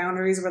respect your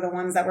boundaries were the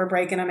ones that were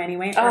breaking them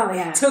anyway.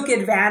 Took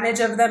advantage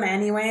of them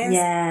anyways.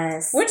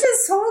 Yes. Which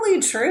is totally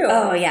true.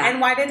 Oh, yeah.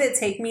 And why did it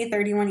take me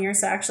 31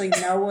 years to actually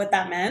know what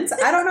that meant?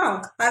 I don't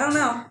know.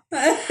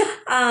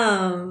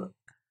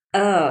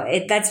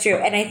 That's true.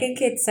 And I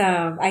think it's,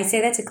 I say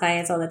that to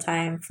clients all the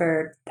time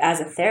as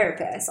a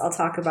therapist. I'll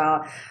talk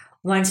about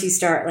once you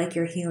start like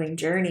your healing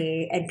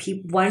journey and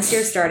once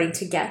you're starting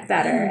to get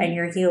better and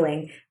you're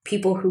healing,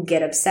 people who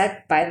get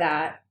upset by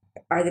that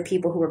are the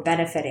people who are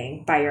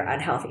benefiting by your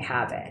unhealthy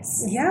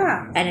habits.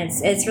 Yeah. And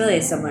it's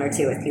really similar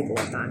too with people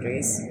with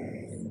boundaries.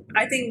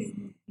 I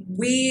think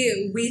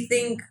we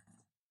think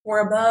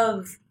we're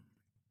above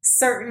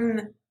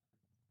certain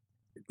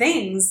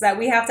things that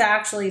we have to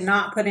actually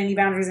not put any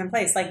boundaries in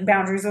place, like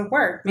boundaries with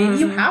work. Maybe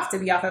you have to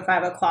be off at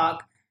 5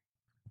 o'clock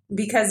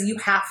because you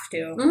have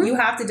to. You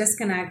have to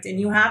disconnect and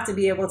you have to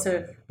be able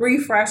to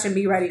refresh and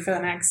be ready for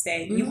the next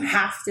day. You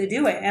have to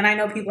do it. And I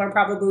know people are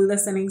probably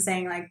listening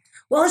saying like,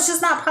 well, it's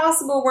just not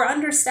possible. We're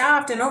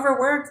understaffed and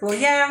overworked. Well,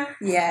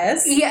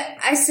 yes.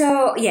 Yeah.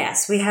 So,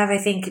 yes, we have, I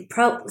think,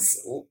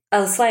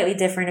 slightly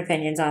different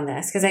opinions on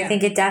this because I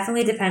think it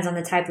definitely depends on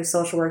the type of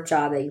social work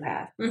job that you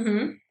have.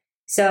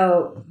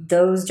 So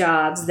those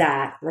jobs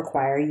that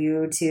require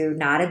you to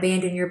not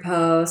abandon your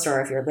post, or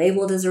if you're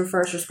labeled as a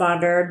first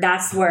responder,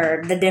 that's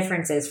where the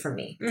difference is for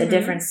me. The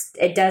difference,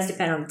 it does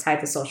depend on the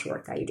type of social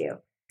work that you do.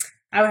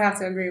 I would have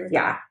to agree with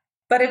that.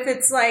 But if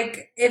it's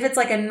like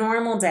a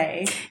normal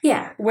day,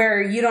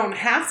 where you don't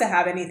have to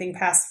have anything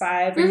past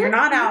 5 and you're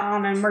not out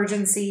on an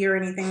emergency or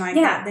anything like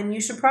that, then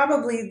you should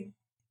probably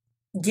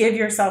give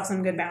yourself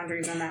some good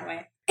boundaries in that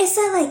way. It's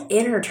that like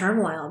inner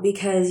turmoil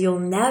because you'll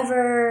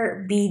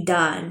never be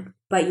done,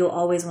 but you'll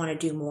always want to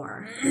do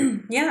more.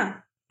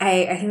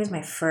 I think it was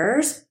my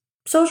first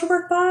social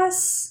work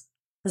boss.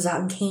 It was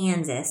out in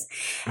Kansas,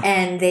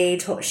 and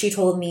she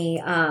told me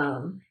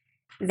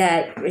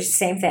that it was the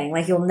same thing.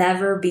 Like, you'll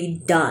never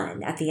be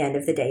done at the end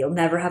of the day. You'll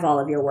never have all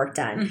of your work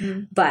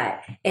done.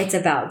 But it's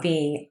about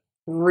being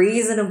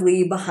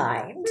reasonably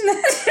behind.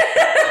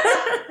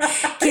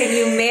 Can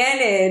you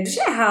manage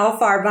how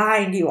far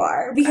behind you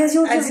are? Because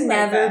you'll just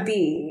never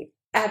be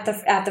at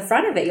the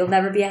front of it. You'll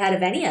never be ahead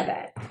of any of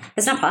it.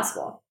 It's not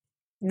possible.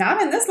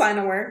 Not in this line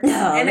of work.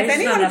 No. And if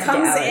anyone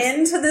comes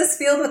into this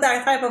field with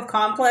that type of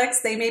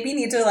complex, they maybe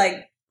need to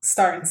like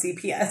start in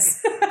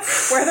CPS,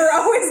 where they're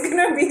always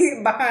going to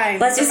be behind.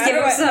 Let's just give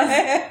them some.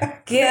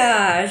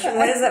 Gosh,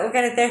 what is that? What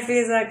kind of therapy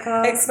is that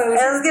called? Exposure.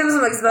 Let's give them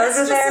some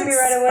exposure therapy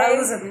right away.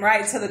 Expose them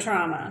right to the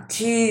trauma.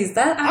 Jeez,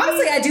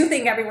 honestly, I do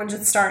think everyone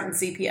should start in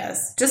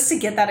CPS just to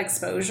get that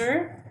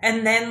exposure,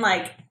 and then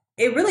like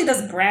it really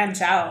does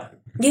branch out.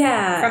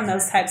 From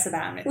those types of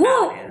avenues.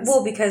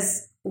 Well,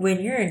 because when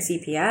you're in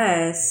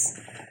CPS,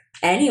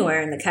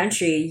 anywhere in the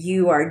country,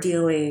 you are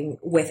dealing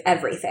with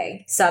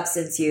everything.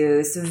 Substance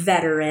use,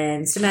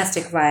 veterans,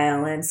 domestic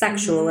violence,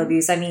 sexual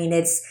abuse. I mean,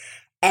 it's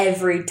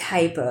every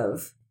type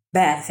of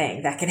bad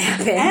thing that can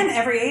happen. And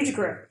every age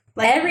group.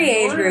 Like every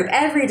age group,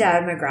 every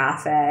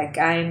demographic.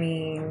 I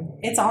mean...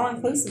 It's all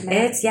inclusive,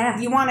 man.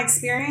 You want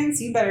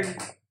experience? You better...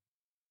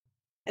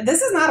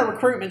 This is not a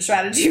recruitment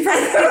strategy for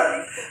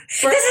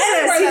this is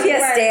a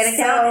CPS Stan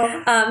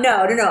account.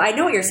 No. I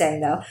know what you're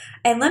saying, though.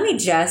 And let me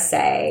just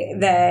say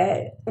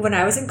that when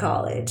I was in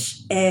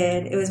college,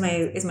 and it was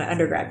my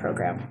undergrad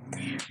program,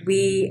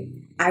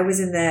 I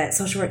was in the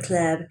social work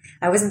club.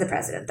 I wasn't the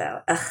president,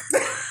 though.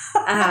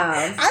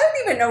 I didn't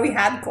don't even know we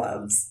had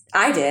clubs.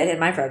 I did in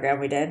my program.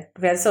 We did.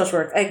 We had social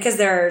work because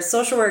there are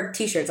social work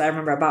T-shirts. I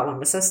remember I bought one. It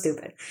was so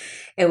stupid.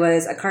 It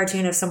was a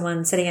cartoon of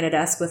someone sitting at a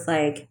desk with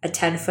like a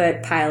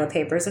 10-foot pile of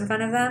papers in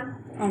front of them,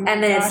 and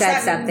then it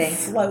said something.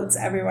 Floats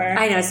everywhere.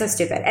 I know, it's so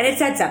stupid, and it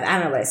said something. I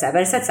don't know what it said,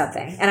 but it said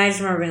something, and I just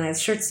remember being like,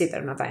 "This shirt's stupid.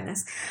 I'm not buying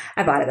this."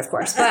 I bought it, of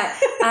course, but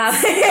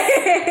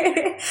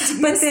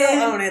but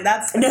still own it.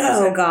 That's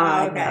no,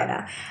 God,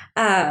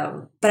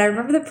 no. But I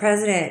remember the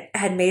president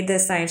had made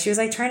this sign. She was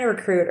like trying to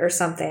recruit or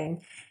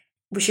something.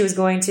 She was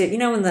going to,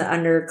 when the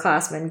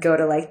underclassmen go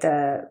to like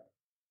the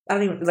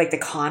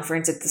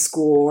conference at the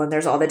school, and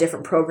there's all the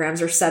different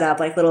programs are set up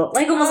like little,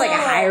 like almost like a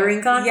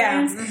hiring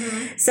conference. Yeah.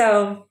 Mm-hmm.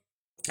 So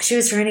she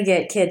was trying to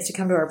get kids to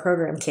come to our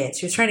program.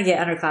 She was trying to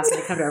get underclassmen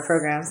to come to our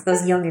programs,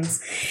 those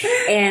youngins.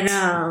 And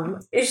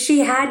she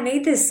had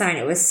made this sign.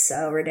 It was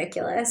so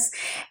ridiculous.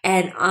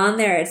 And on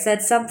there, it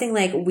said something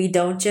like, "We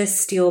don't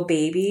just steal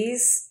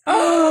babies."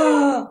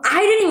 Oh,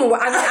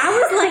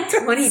 I was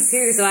like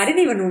 22, so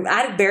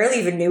I barely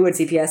even knew what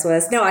CPS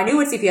was. No, I knew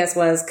what CPS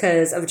was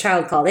because of A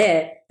Child Called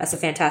It. That's a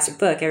fantastic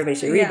book. Everybody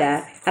should read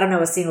that. I don't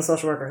know a single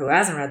social worker who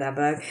hasn't read that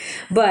book,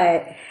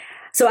 but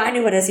so I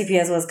knew what a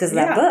CPS was because of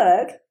that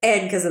book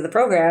and because of the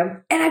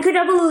program. And I could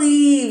not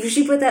believe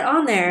she put that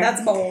on there.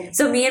 That's bold.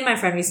 So me and my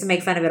friend used to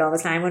make fun of it all the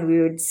time when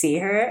we would see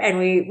her. And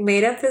we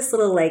made up this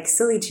little like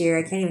silly cheer.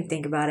 I can't even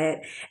think about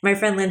it. My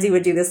friend Lindsay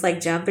would do this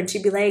like jump and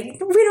she'd be like,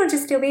 "We don't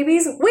just steal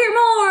babies, we're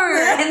more."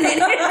 And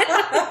then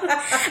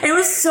and it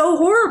was so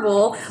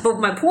horrible. But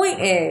my point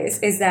is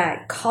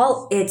that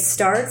it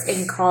starts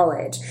in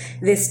college.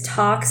 This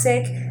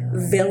toxic,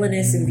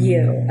 villainous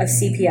view of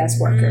CPS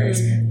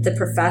workers. The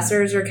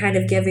professors are kind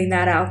of giving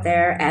that out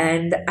there,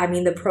 and I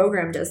mean the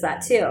program does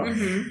that too.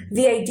 Mm-hmm.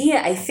 The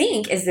idea, I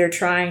think, is they're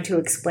trying to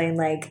explain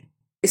like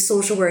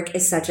social work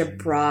is such a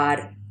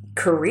broad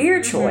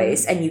career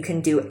choice, and you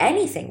can do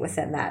anything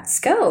within that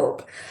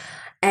scope,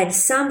 and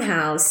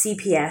somehow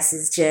CPS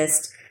is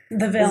just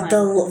the villain.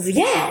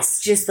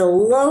 Just the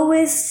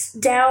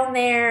lowest down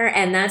there,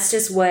 and that's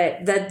just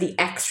what the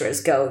extras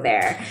go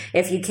there.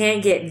 If you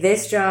can't get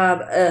this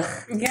job,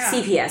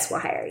 CPS will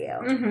hire you.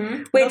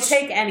 Mm-hmm. They'll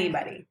take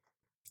anybody.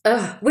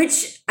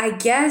 Which I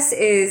guess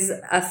is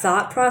a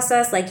thought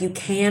process. Like you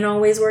can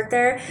always work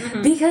there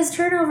because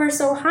turnover is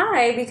so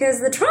high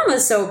because the trauma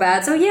is so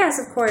bad. So yes,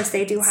 of course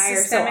they do hire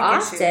systemic so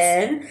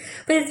often,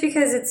 but it's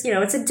because it's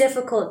it's a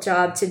difficult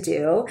job to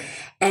do,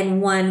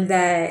 and one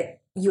that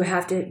you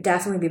have to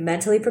definitely be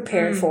mentally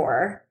prepared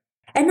for.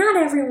 And not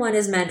everyone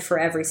is meant for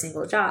every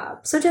single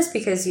job. So just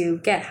because you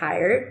get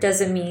hired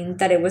doesn't mean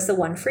that it was the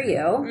one for you.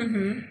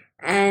 Mm-hmm.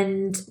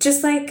 And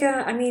just like,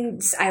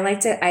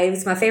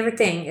 it's my favorite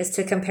thing is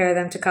to compare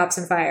them to Cops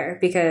and Fire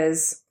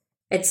because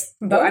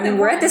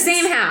we're at the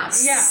same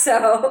house. Yeah.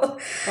 So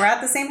we're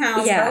at the same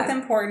house. Yeah. Both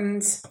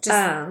important.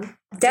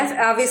 Just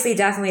obviously,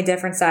 definitely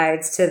different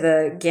sides to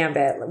the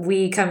gambit.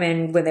 We come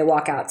in when they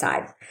walk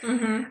outside.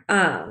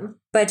 Mm-hmm.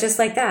 But just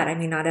like that, I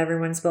mean, not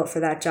everyone's built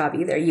for that job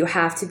either. You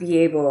have to be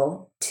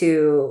able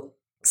to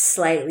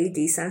slightly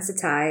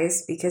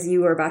desensitize because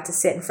you are about to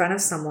sit in front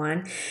of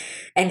someone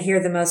and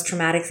hear the most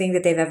traumatic thing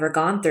that they've ever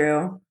gone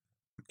through.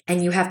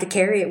 And you have to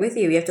carry it with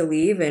you. You have to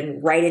leave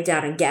and write it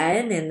down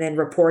again and then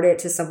report it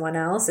to someone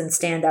else and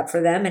stand up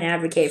for them and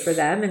advocate for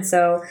them. And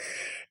so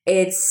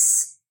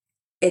it's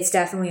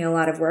definitely a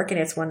lot of work, and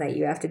it's one that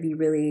you have to be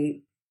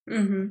really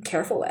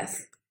careful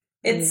with.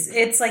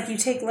 It's like you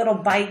take little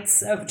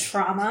bites of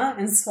trauma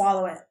and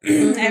swallow it.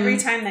 Every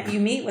time that you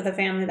meet with a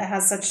family that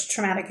has such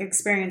traumatic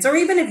experience, or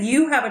even if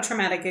you have a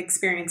traumatic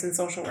experience in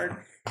social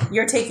work,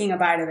 you're taking a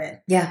bite of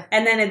it. Yeah.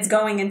 And then it's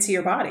going into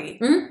your body.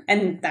 Mm-hmm.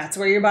 And that's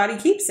where your body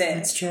keeps it.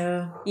 That's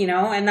true.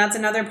 And that's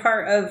another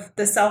part of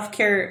the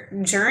self-care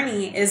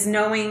journey is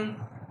knowing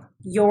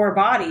your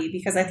body,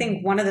 because I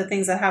think one of the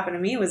things that happened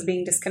to me was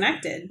being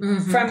disconnected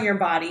from your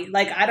body.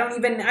 Like I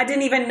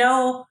didn't even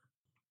know.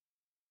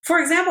 For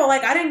example,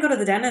 like I didn't go to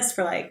the dentist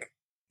for like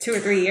 2 or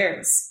 3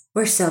 years.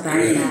 We're so bad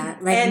at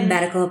that. Like and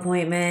medical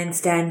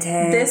appointments,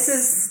 dentists. This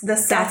is the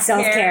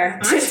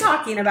self-care I'm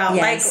talking about.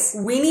 Yes.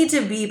 Like we need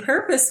to be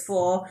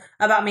purposeful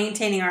about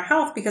maintaining our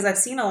health, because I've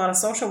seen a lot of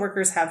social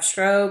workers have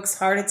strokes,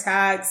 heart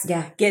attacks,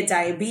 get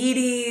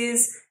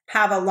diabetes,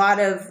 have a lot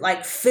of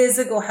like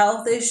physical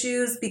health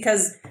issues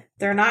because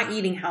they're not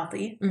eating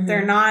healthy. Mm-hmm.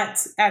 They're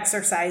not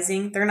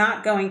exercising. They're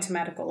not going to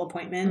medical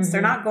appointments.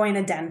 They're not going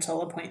to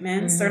dental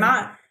appointments. They're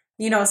not...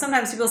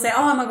 sometimes people say,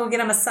 "Oh, I'm going to go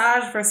get a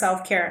massage for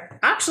self-care."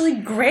 Actually,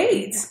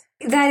 great.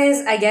 That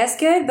is, I guess,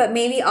 good. But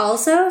maybe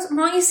also, why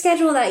don't you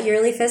schedule that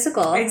yearly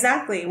physical?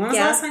 Exactly. When was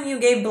the last time you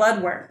gave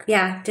blood work?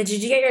 Yeah. Did you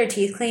get your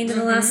teeth cleaned in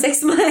the last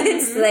 6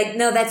 months? Like,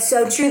 no, that's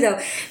so true, though.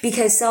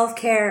 Because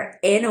self-care,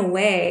 in a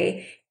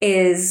way,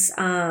 is,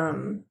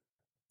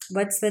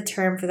 what's the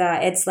term for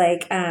that? It's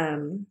like,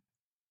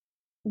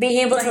 being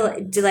able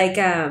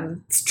to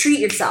treat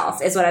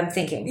yourself is what I'm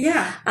thinking.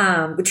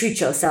 Yeah.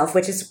 Treat yourself,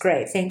 which is a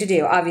great thing to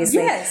do, obviously.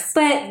 Yes.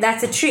 But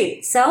that's a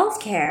treat.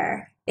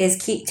 Self-care is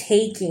keep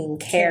taking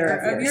care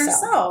of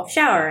yourself.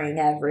 Showering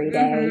every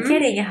day,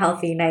 getting a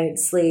healthy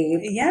night's sleep.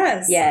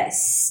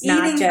 Yes.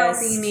 Eating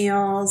healthy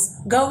meals,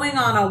 going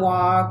on a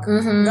walk,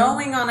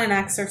 going on an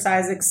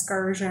exercise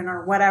excursion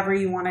or whatever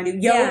you want to do.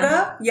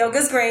 Yoga.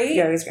 Yoga's great.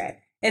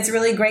 It's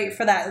really great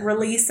for that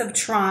release of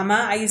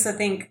trauma. I used to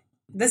think,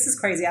 this is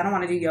crazy. I don't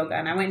want to do yoga.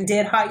 And I went and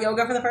did hot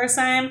yoga for the first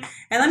time.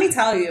 And let me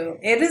tell you,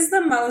 it is the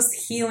most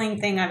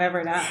healing thing I've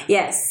ever done.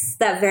 Yes.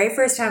 That very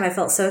first time I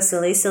felt so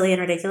silly and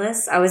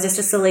ridiculous. I was just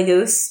a silly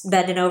goose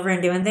bending over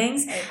and doing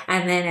things.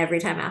 And then every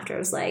time after I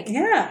was like,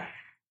 yeah.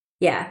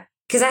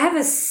 Because I have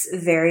this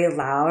very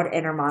loud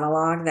inner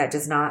monologue that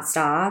does not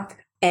stop.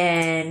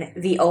 And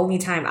the only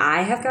time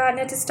I have gotten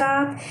it to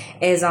stop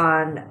is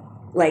on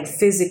like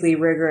physically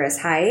rigorous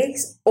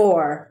hikes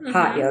or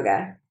hot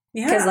yoga.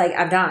 Because like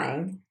I'm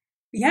dying.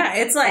 Yeah,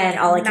 it's like, and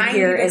all I can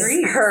hear degrees.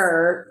 is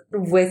her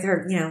with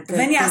her,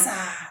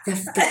 vinyasa. The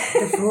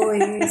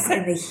voice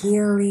and the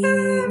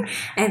healing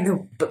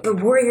and the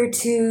warrior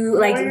two,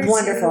 like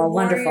wonderful.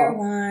 Warrior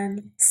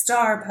one,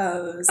 star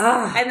pose,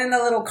 and then the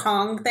little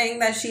Kong thing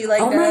that she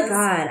like. Oh does. My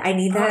god, I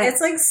need that. It's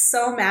like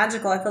so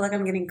magical. I feel like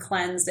I'm getting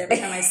cleansed every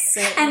time I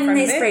sit. And then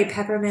they spray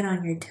peppermint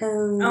on your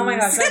toes. Oh my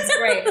gosh, that's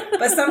great.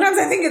 But sometimes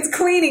I think it's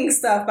cleaning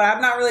stuff, but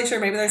I'm not really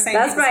sure. Maybe they're saying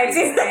that's right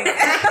too.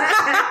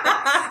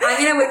 I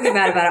mean, I wouldn't be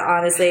mad about it.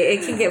 Honestly,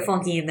 it can get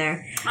funky in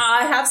there.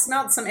 I have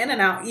smelled some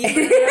In-N-Out,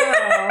 even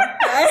though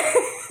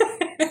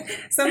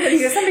some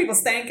people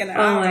stank in it.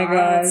 Oh my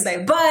god!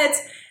 But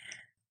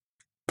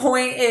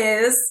point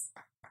is,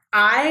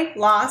 I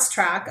lost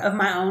track of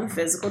my own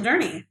physical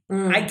journey.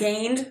 I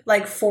gained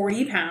like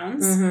 40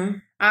 pounds.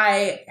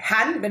 I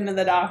hadn't been to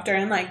the doctor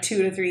in like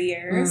 2 to 3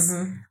 years.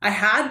 I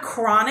had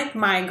chronic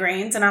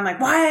migraines, and I'm like,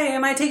 why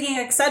am I taking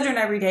Excedrin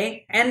every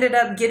day? Ended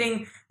up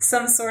getting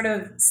some sort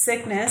of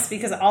sickness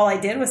because all I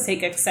did was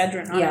take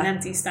Excedrin on an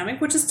empty stomach,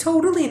 which is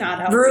totally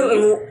not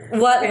healthy.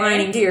 What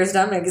lining to your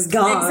stomach is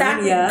gone?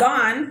 Exactly,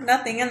 gone.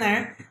 Nothing in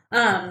there.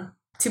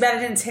 Too bad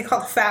I didn't take all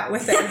the fat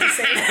with it.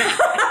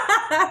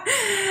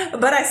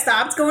 But I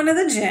stopped going to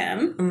the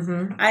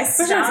gym. I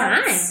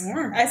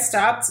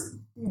stopped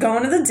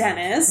going to the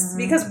dentist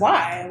because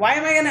why? Why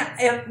am I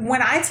gonna?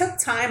 When I took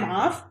time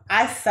off,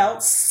 I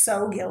felt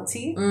so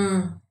guilty,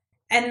 and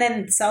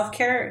then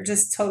self-care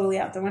just totally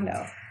out the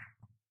window.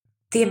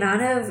 The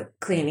amount of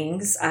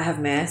cleanings I have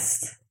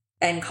missed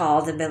and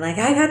called and been like,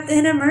 I got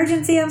an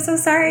emergency, I'm so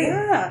sorry.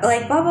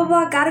 Like, blah, blah,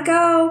 blah, gotta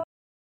go.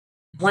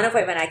 One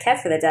appointment I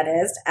kept for the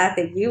dentist, I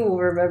think you will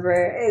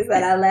remember, is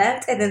that I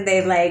left and then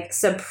they like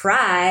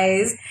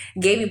surprise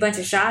gave me a bunch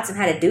of shots and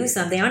had to do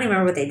something. I don't even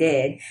remember what they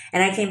did.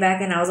 And I came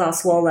back and I was all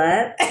swole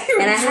up.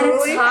 And I had to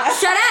talk.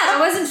 Shut up! I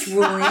wasn't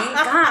drooling.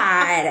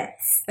 God. I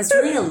was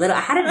drooling a little.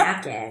 I had a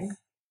napkin.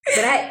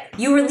 But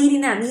you were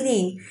leading that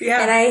meeting.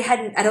 Yeah. And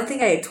I don't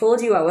think I had told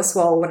you I was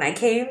swole when I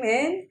came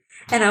in.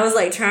 And I was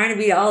like trying to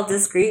be all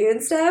discreet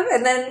and stuff.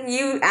 And then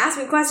you asked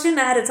me a question.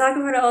 I had to talk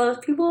about all those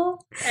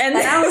people. And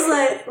I was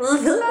like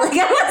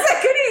I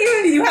couldn't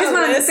even. You had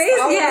my face.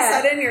 All of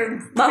a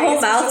sudden, my whole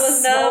mouth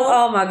was numb.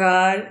 Oh my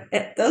god.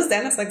 Those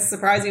dentists like to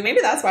surprise you. Maybe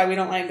that's why we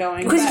don't like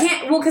going. Because you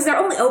can't. Well, because they're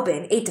only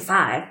open 8 to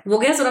 5. Well,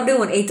 guess what I'm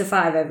doing 8 to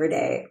 5 every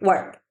day.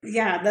 Work.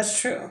 Yeah, that's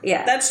true.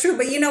 Yeah. That's true.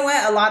 But you know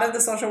what? A lot of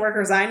the social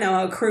workers I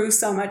know accrue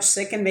so much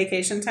sick and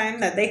vacation time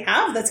that they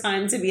have the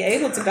time to be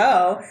able to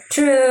go.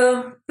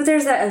 True. But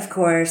there's that, of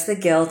course, the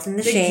guilt and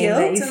the shame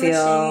that you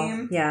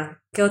feel. Yeah.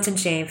 Guilt and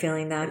shame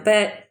feeling that.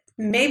 But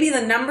maybe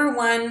the number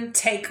one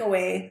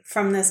takeaway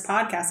from this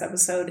podcast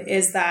episode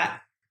is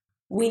that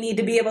we need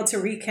to be able to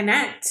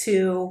reconnect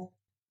to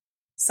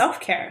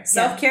self-care.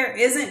 Self-care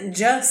isn't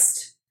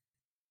just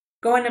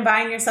going and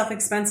buying yourself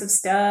expensive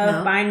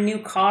stuff, buying a new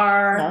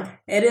car. No.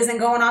 It isn't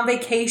going on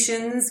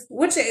vacations,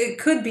 which it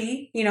could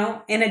be,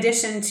 in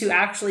addition to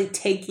actually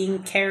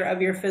taking care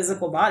of your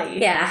physical body.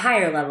 Yeah, a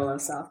higher level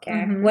of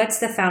self-care. What's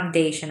the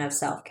foundation of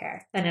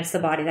self-care? And it's the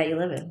body that you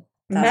live in.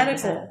 100%.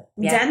 Medical,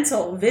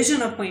 dental,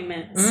 vision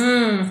appointments.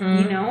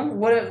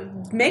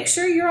 Make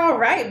sure you're all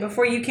right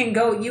before you can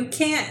go. You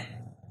can't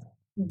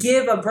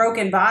give a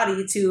broken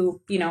body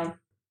to,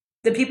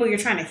 the people you're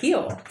trying to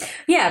heal.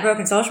 Yeah, a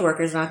broken social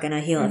worker is not going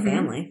to heal a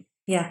family.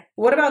 Yeah.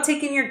 What about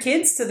taking your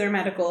kids to their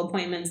medical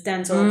appointments,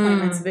 dental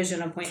appointments,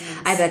 vision appointments?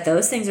 I bet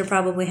those things are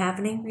probably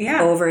happening.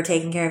 Yeah. Over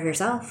taking care of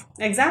yourself.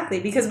 Exactly,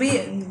 because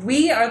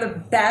we are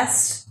the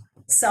best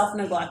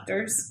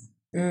self-neglectors.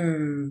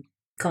 Coin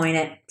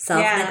it.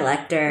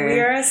 Self-neglector. Yeah,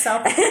 we are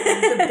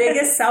the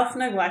biggest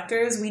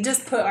self-neglectors. We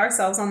just put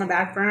ourselves on the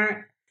back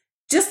burner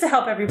just to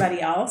help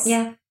everybody else.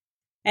 Yeah.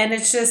 And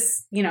it's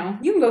just, you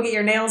can go get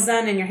your nails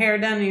done and your hair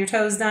done and your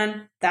toes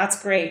done.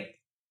 That's great.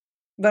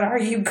 But are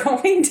you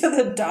going to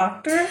the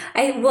doctor?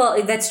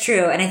 Well, that's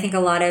true. And I think a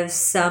lot of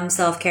some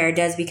self-care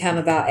does become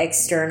about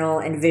external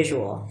and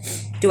visual.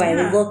 Do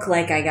I look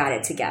like I got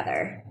it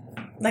together?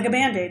 Like a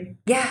Band-Aid.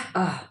 Yeah.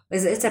 Oh,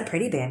 it's a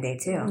pretty Band-Aid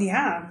too.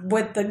 Yeah.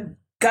 With the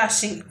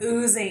gushing,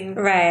 oozing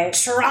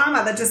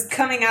trauma that's just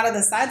coming out of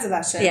the sides of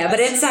that shit. Yeah, but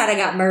inside I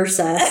got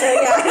MRSA. So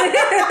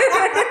yeah.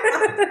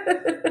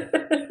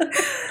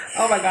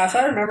 Oh my gosh,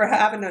 I remember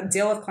having to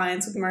deal with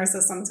clients with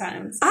MRSA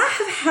sometimes. I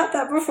have had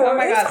that before. Oh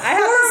my God.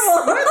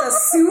 You have to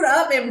suit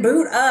up and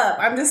boot up.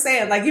 I'm just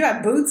saying, like, you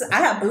have boots. I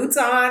had boots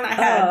on. I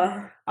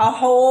had a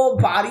whole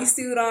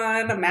bodysuit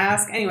on, a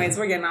mask. Anyways,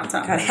 we're getting off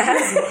topic.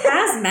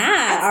 Hazmat.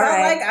 I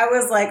felt like I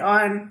was like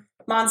on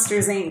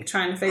Monsters Inc.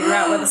 trying to figure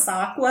out where the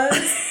sock was.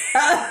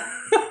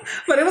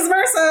 But it was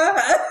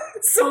MRSA.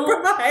 Surprise.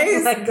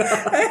 Oh my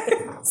God.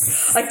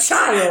 A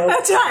child.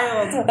 A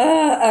child.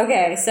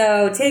 Okay,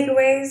 so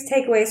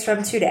takeaways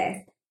from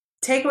today.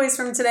 Takeaways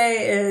from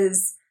today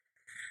is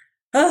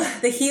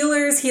the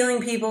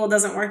healing people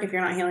doesn't work if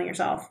you're not healing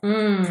yourself.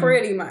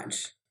 Pretty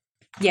much.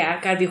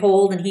 Yeah, gotta be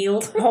whole and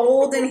healed.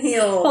 Hold and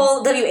healed.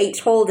 Hold and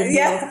healed.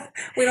 Yeah.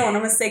 We don't want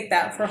to mistake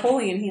that for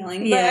holy and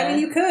healing. But I mean,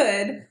 you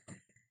could.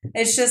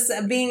 It's just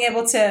being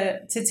able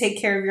to take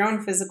care of your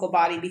own physical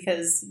body,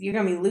 because you're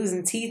going to be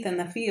losing teeth in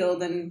the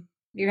field and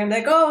you're going to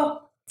be like, oh,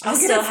 I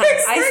still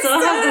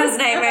have those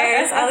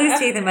nightmares. I lose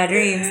teeth in my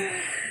dreams.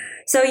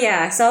 So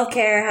yeah,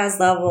 self-care has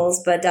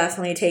levels, but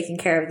definitely taking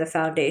care of the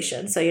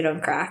foundation so you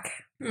don't crack.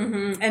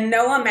 Mm-hmm. And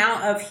no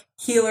amount of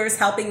healers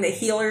helping the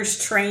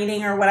healers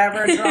training or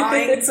whatever,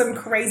 drawing some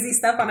crazy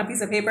stuff on a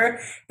piece of paper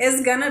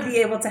is going to be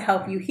able to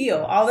help you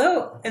heal.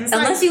 Although,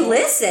 unless you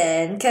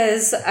listen,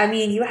 because I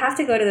mean, you have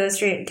to go to those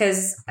trainings.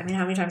 Because I mean,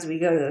 how many times do we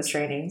go to those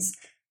trainings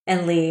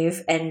and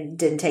leave and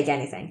didn't take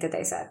anything that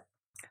they said?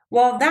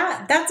 Well,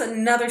 that's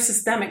another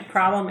systemic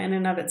problem in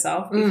and of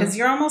itself, because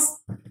you're almost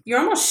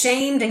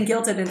shamed and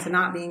guilted into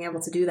not being able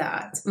to do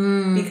that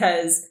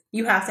because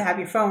you have to have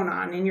your phone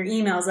on and your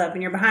emails up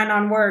and you're behind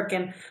on work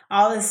and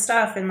all this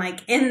stuff. And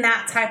like in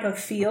that type of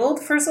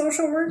field for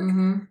social work,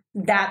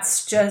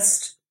 that's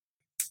just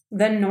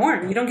the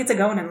norm. You don't get to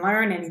go in and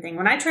learn anything.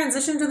 When I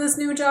transitioned to this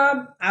new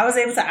job, I was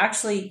able to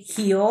actually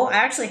heal. I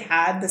actually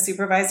had the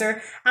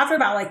supervisor, after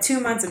about like 2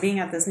 months of being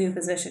at this new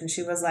position,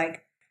 she was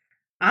like,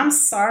 I'm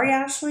sorry,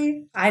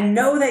 Ashley. I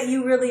know that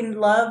you really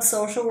love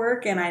social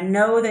work and I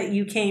know that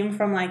you came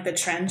from like the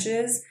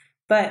trenches,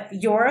 but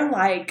you're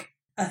like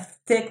a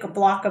thick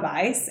block of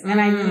ice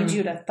and I need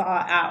you to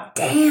thaw out.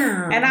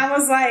 Damn. And I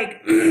was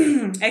like,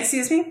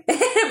 excuse me?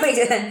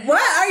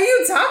 What are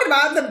you talking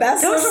about? The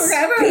best social work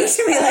ever? Don't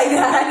speak to me like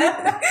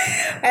that.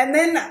 And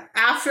then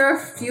after a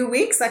few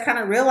weeks, I kind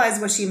of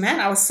realized what she meant.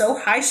 I was so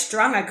high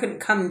strung. I couldn't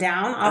come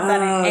down off that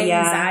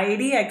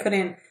anxiety.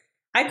 Yeah.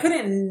 I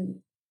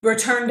couldn't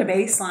return to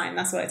baseline.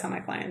 That's what I tell my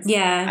clients.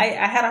 Yeah.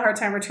 I had a hard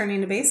time returning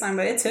to baseline,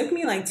 but it took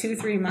me like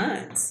 2-3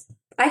 months.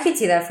 I could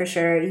see that for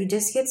sure. You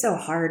just get so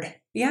hard.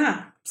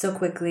 Yeah. So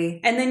quickly.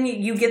 And then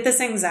you get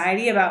this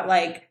anxiety about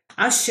like,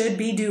 I should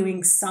be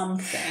doing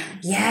something.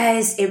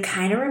 Yes. It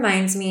kind of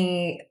reminds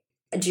me,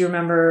 do you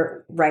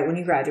remember right when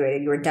you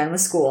graduated, you were done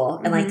with school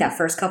and like that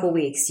first couple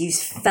weeks, you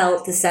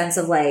felt the sense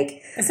of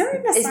like,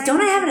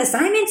 don't I have an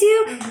assignment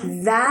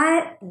due?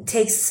 That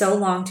takes so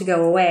long to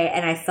go away.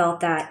 And I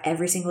felt that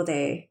every single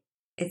day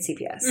at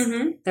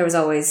CPS. There was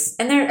always,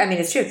 and I mean,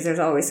 it's true because there's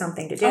always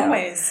something to do.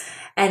 Always.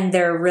 And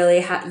there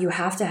really, you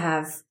have to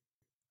have,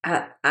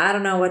 I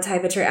don't know what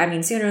type of training. I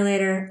mean, sooner or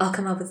later, I'll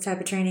come up with the type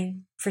of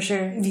training for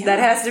sure. Yeah. That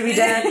has to be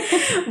done.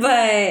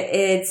 But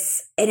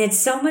it's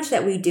so much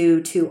that we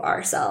do to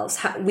ourselves.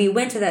 We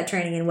went to that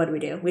training and what did we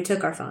do? We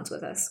took our phones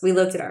with us. We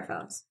looked at our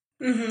phones.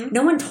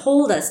 No one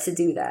told us to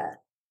do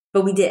that,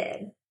 but we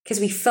did because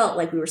we felt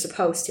like we were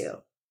supposed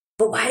to.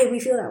 But why did we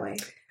feel that way?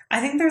 I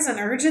think there's an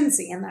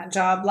urgency in that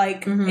job.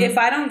 Like, if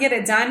I don't get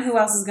it done, who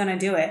else is going to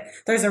do it?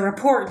 There's a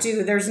report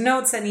due. There's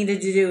notes that needed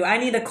to do. I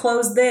need to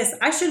close this.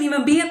 I shouldn't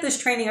even be at this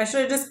training. I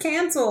should have just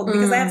canceled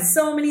because I have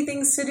so many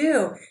things to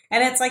do.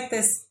 And it's like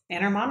this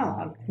inner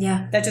monologue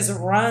that just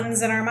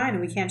runs in our mind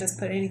and we can't just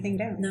put anything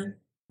down. No.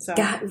 So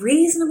got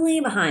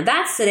reasonably behind.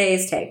 That's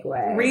today's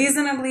takeaway.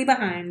 Reasonably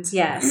behind.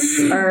 Yes.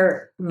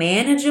 Or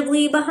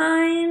manageably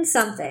behind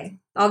something.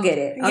 I'll get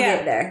it. I'll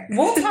get there.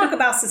 We'll talk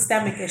about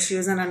systemic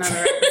issues in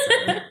another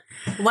episode.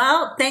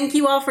 Well, thank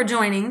you all for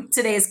joining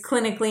today's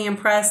Clinically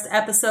Impressed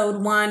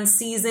episode 1,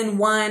 season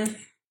 1,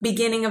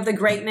 beginning of the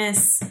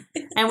greatness.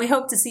 And we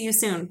hope to see you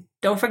soon.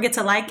 Don't forget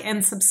to like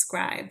and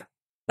subscribe.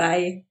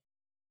 Bye.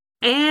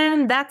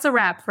 And that's a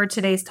wrap for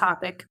today's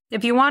topic.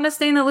 If you want to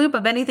stay in the loop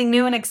of anything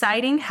new and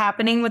exciting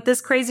happening with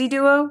this crazy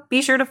duo,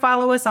 be sure to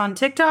follow us on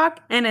TikTok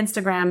and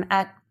Instagram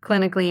at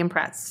Clinically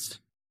Impressed.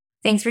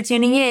 Thanks for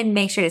tuning in.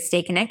 Make sure to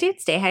stay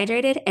connected, stay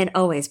hydrated, and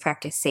always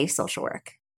practice safe social work.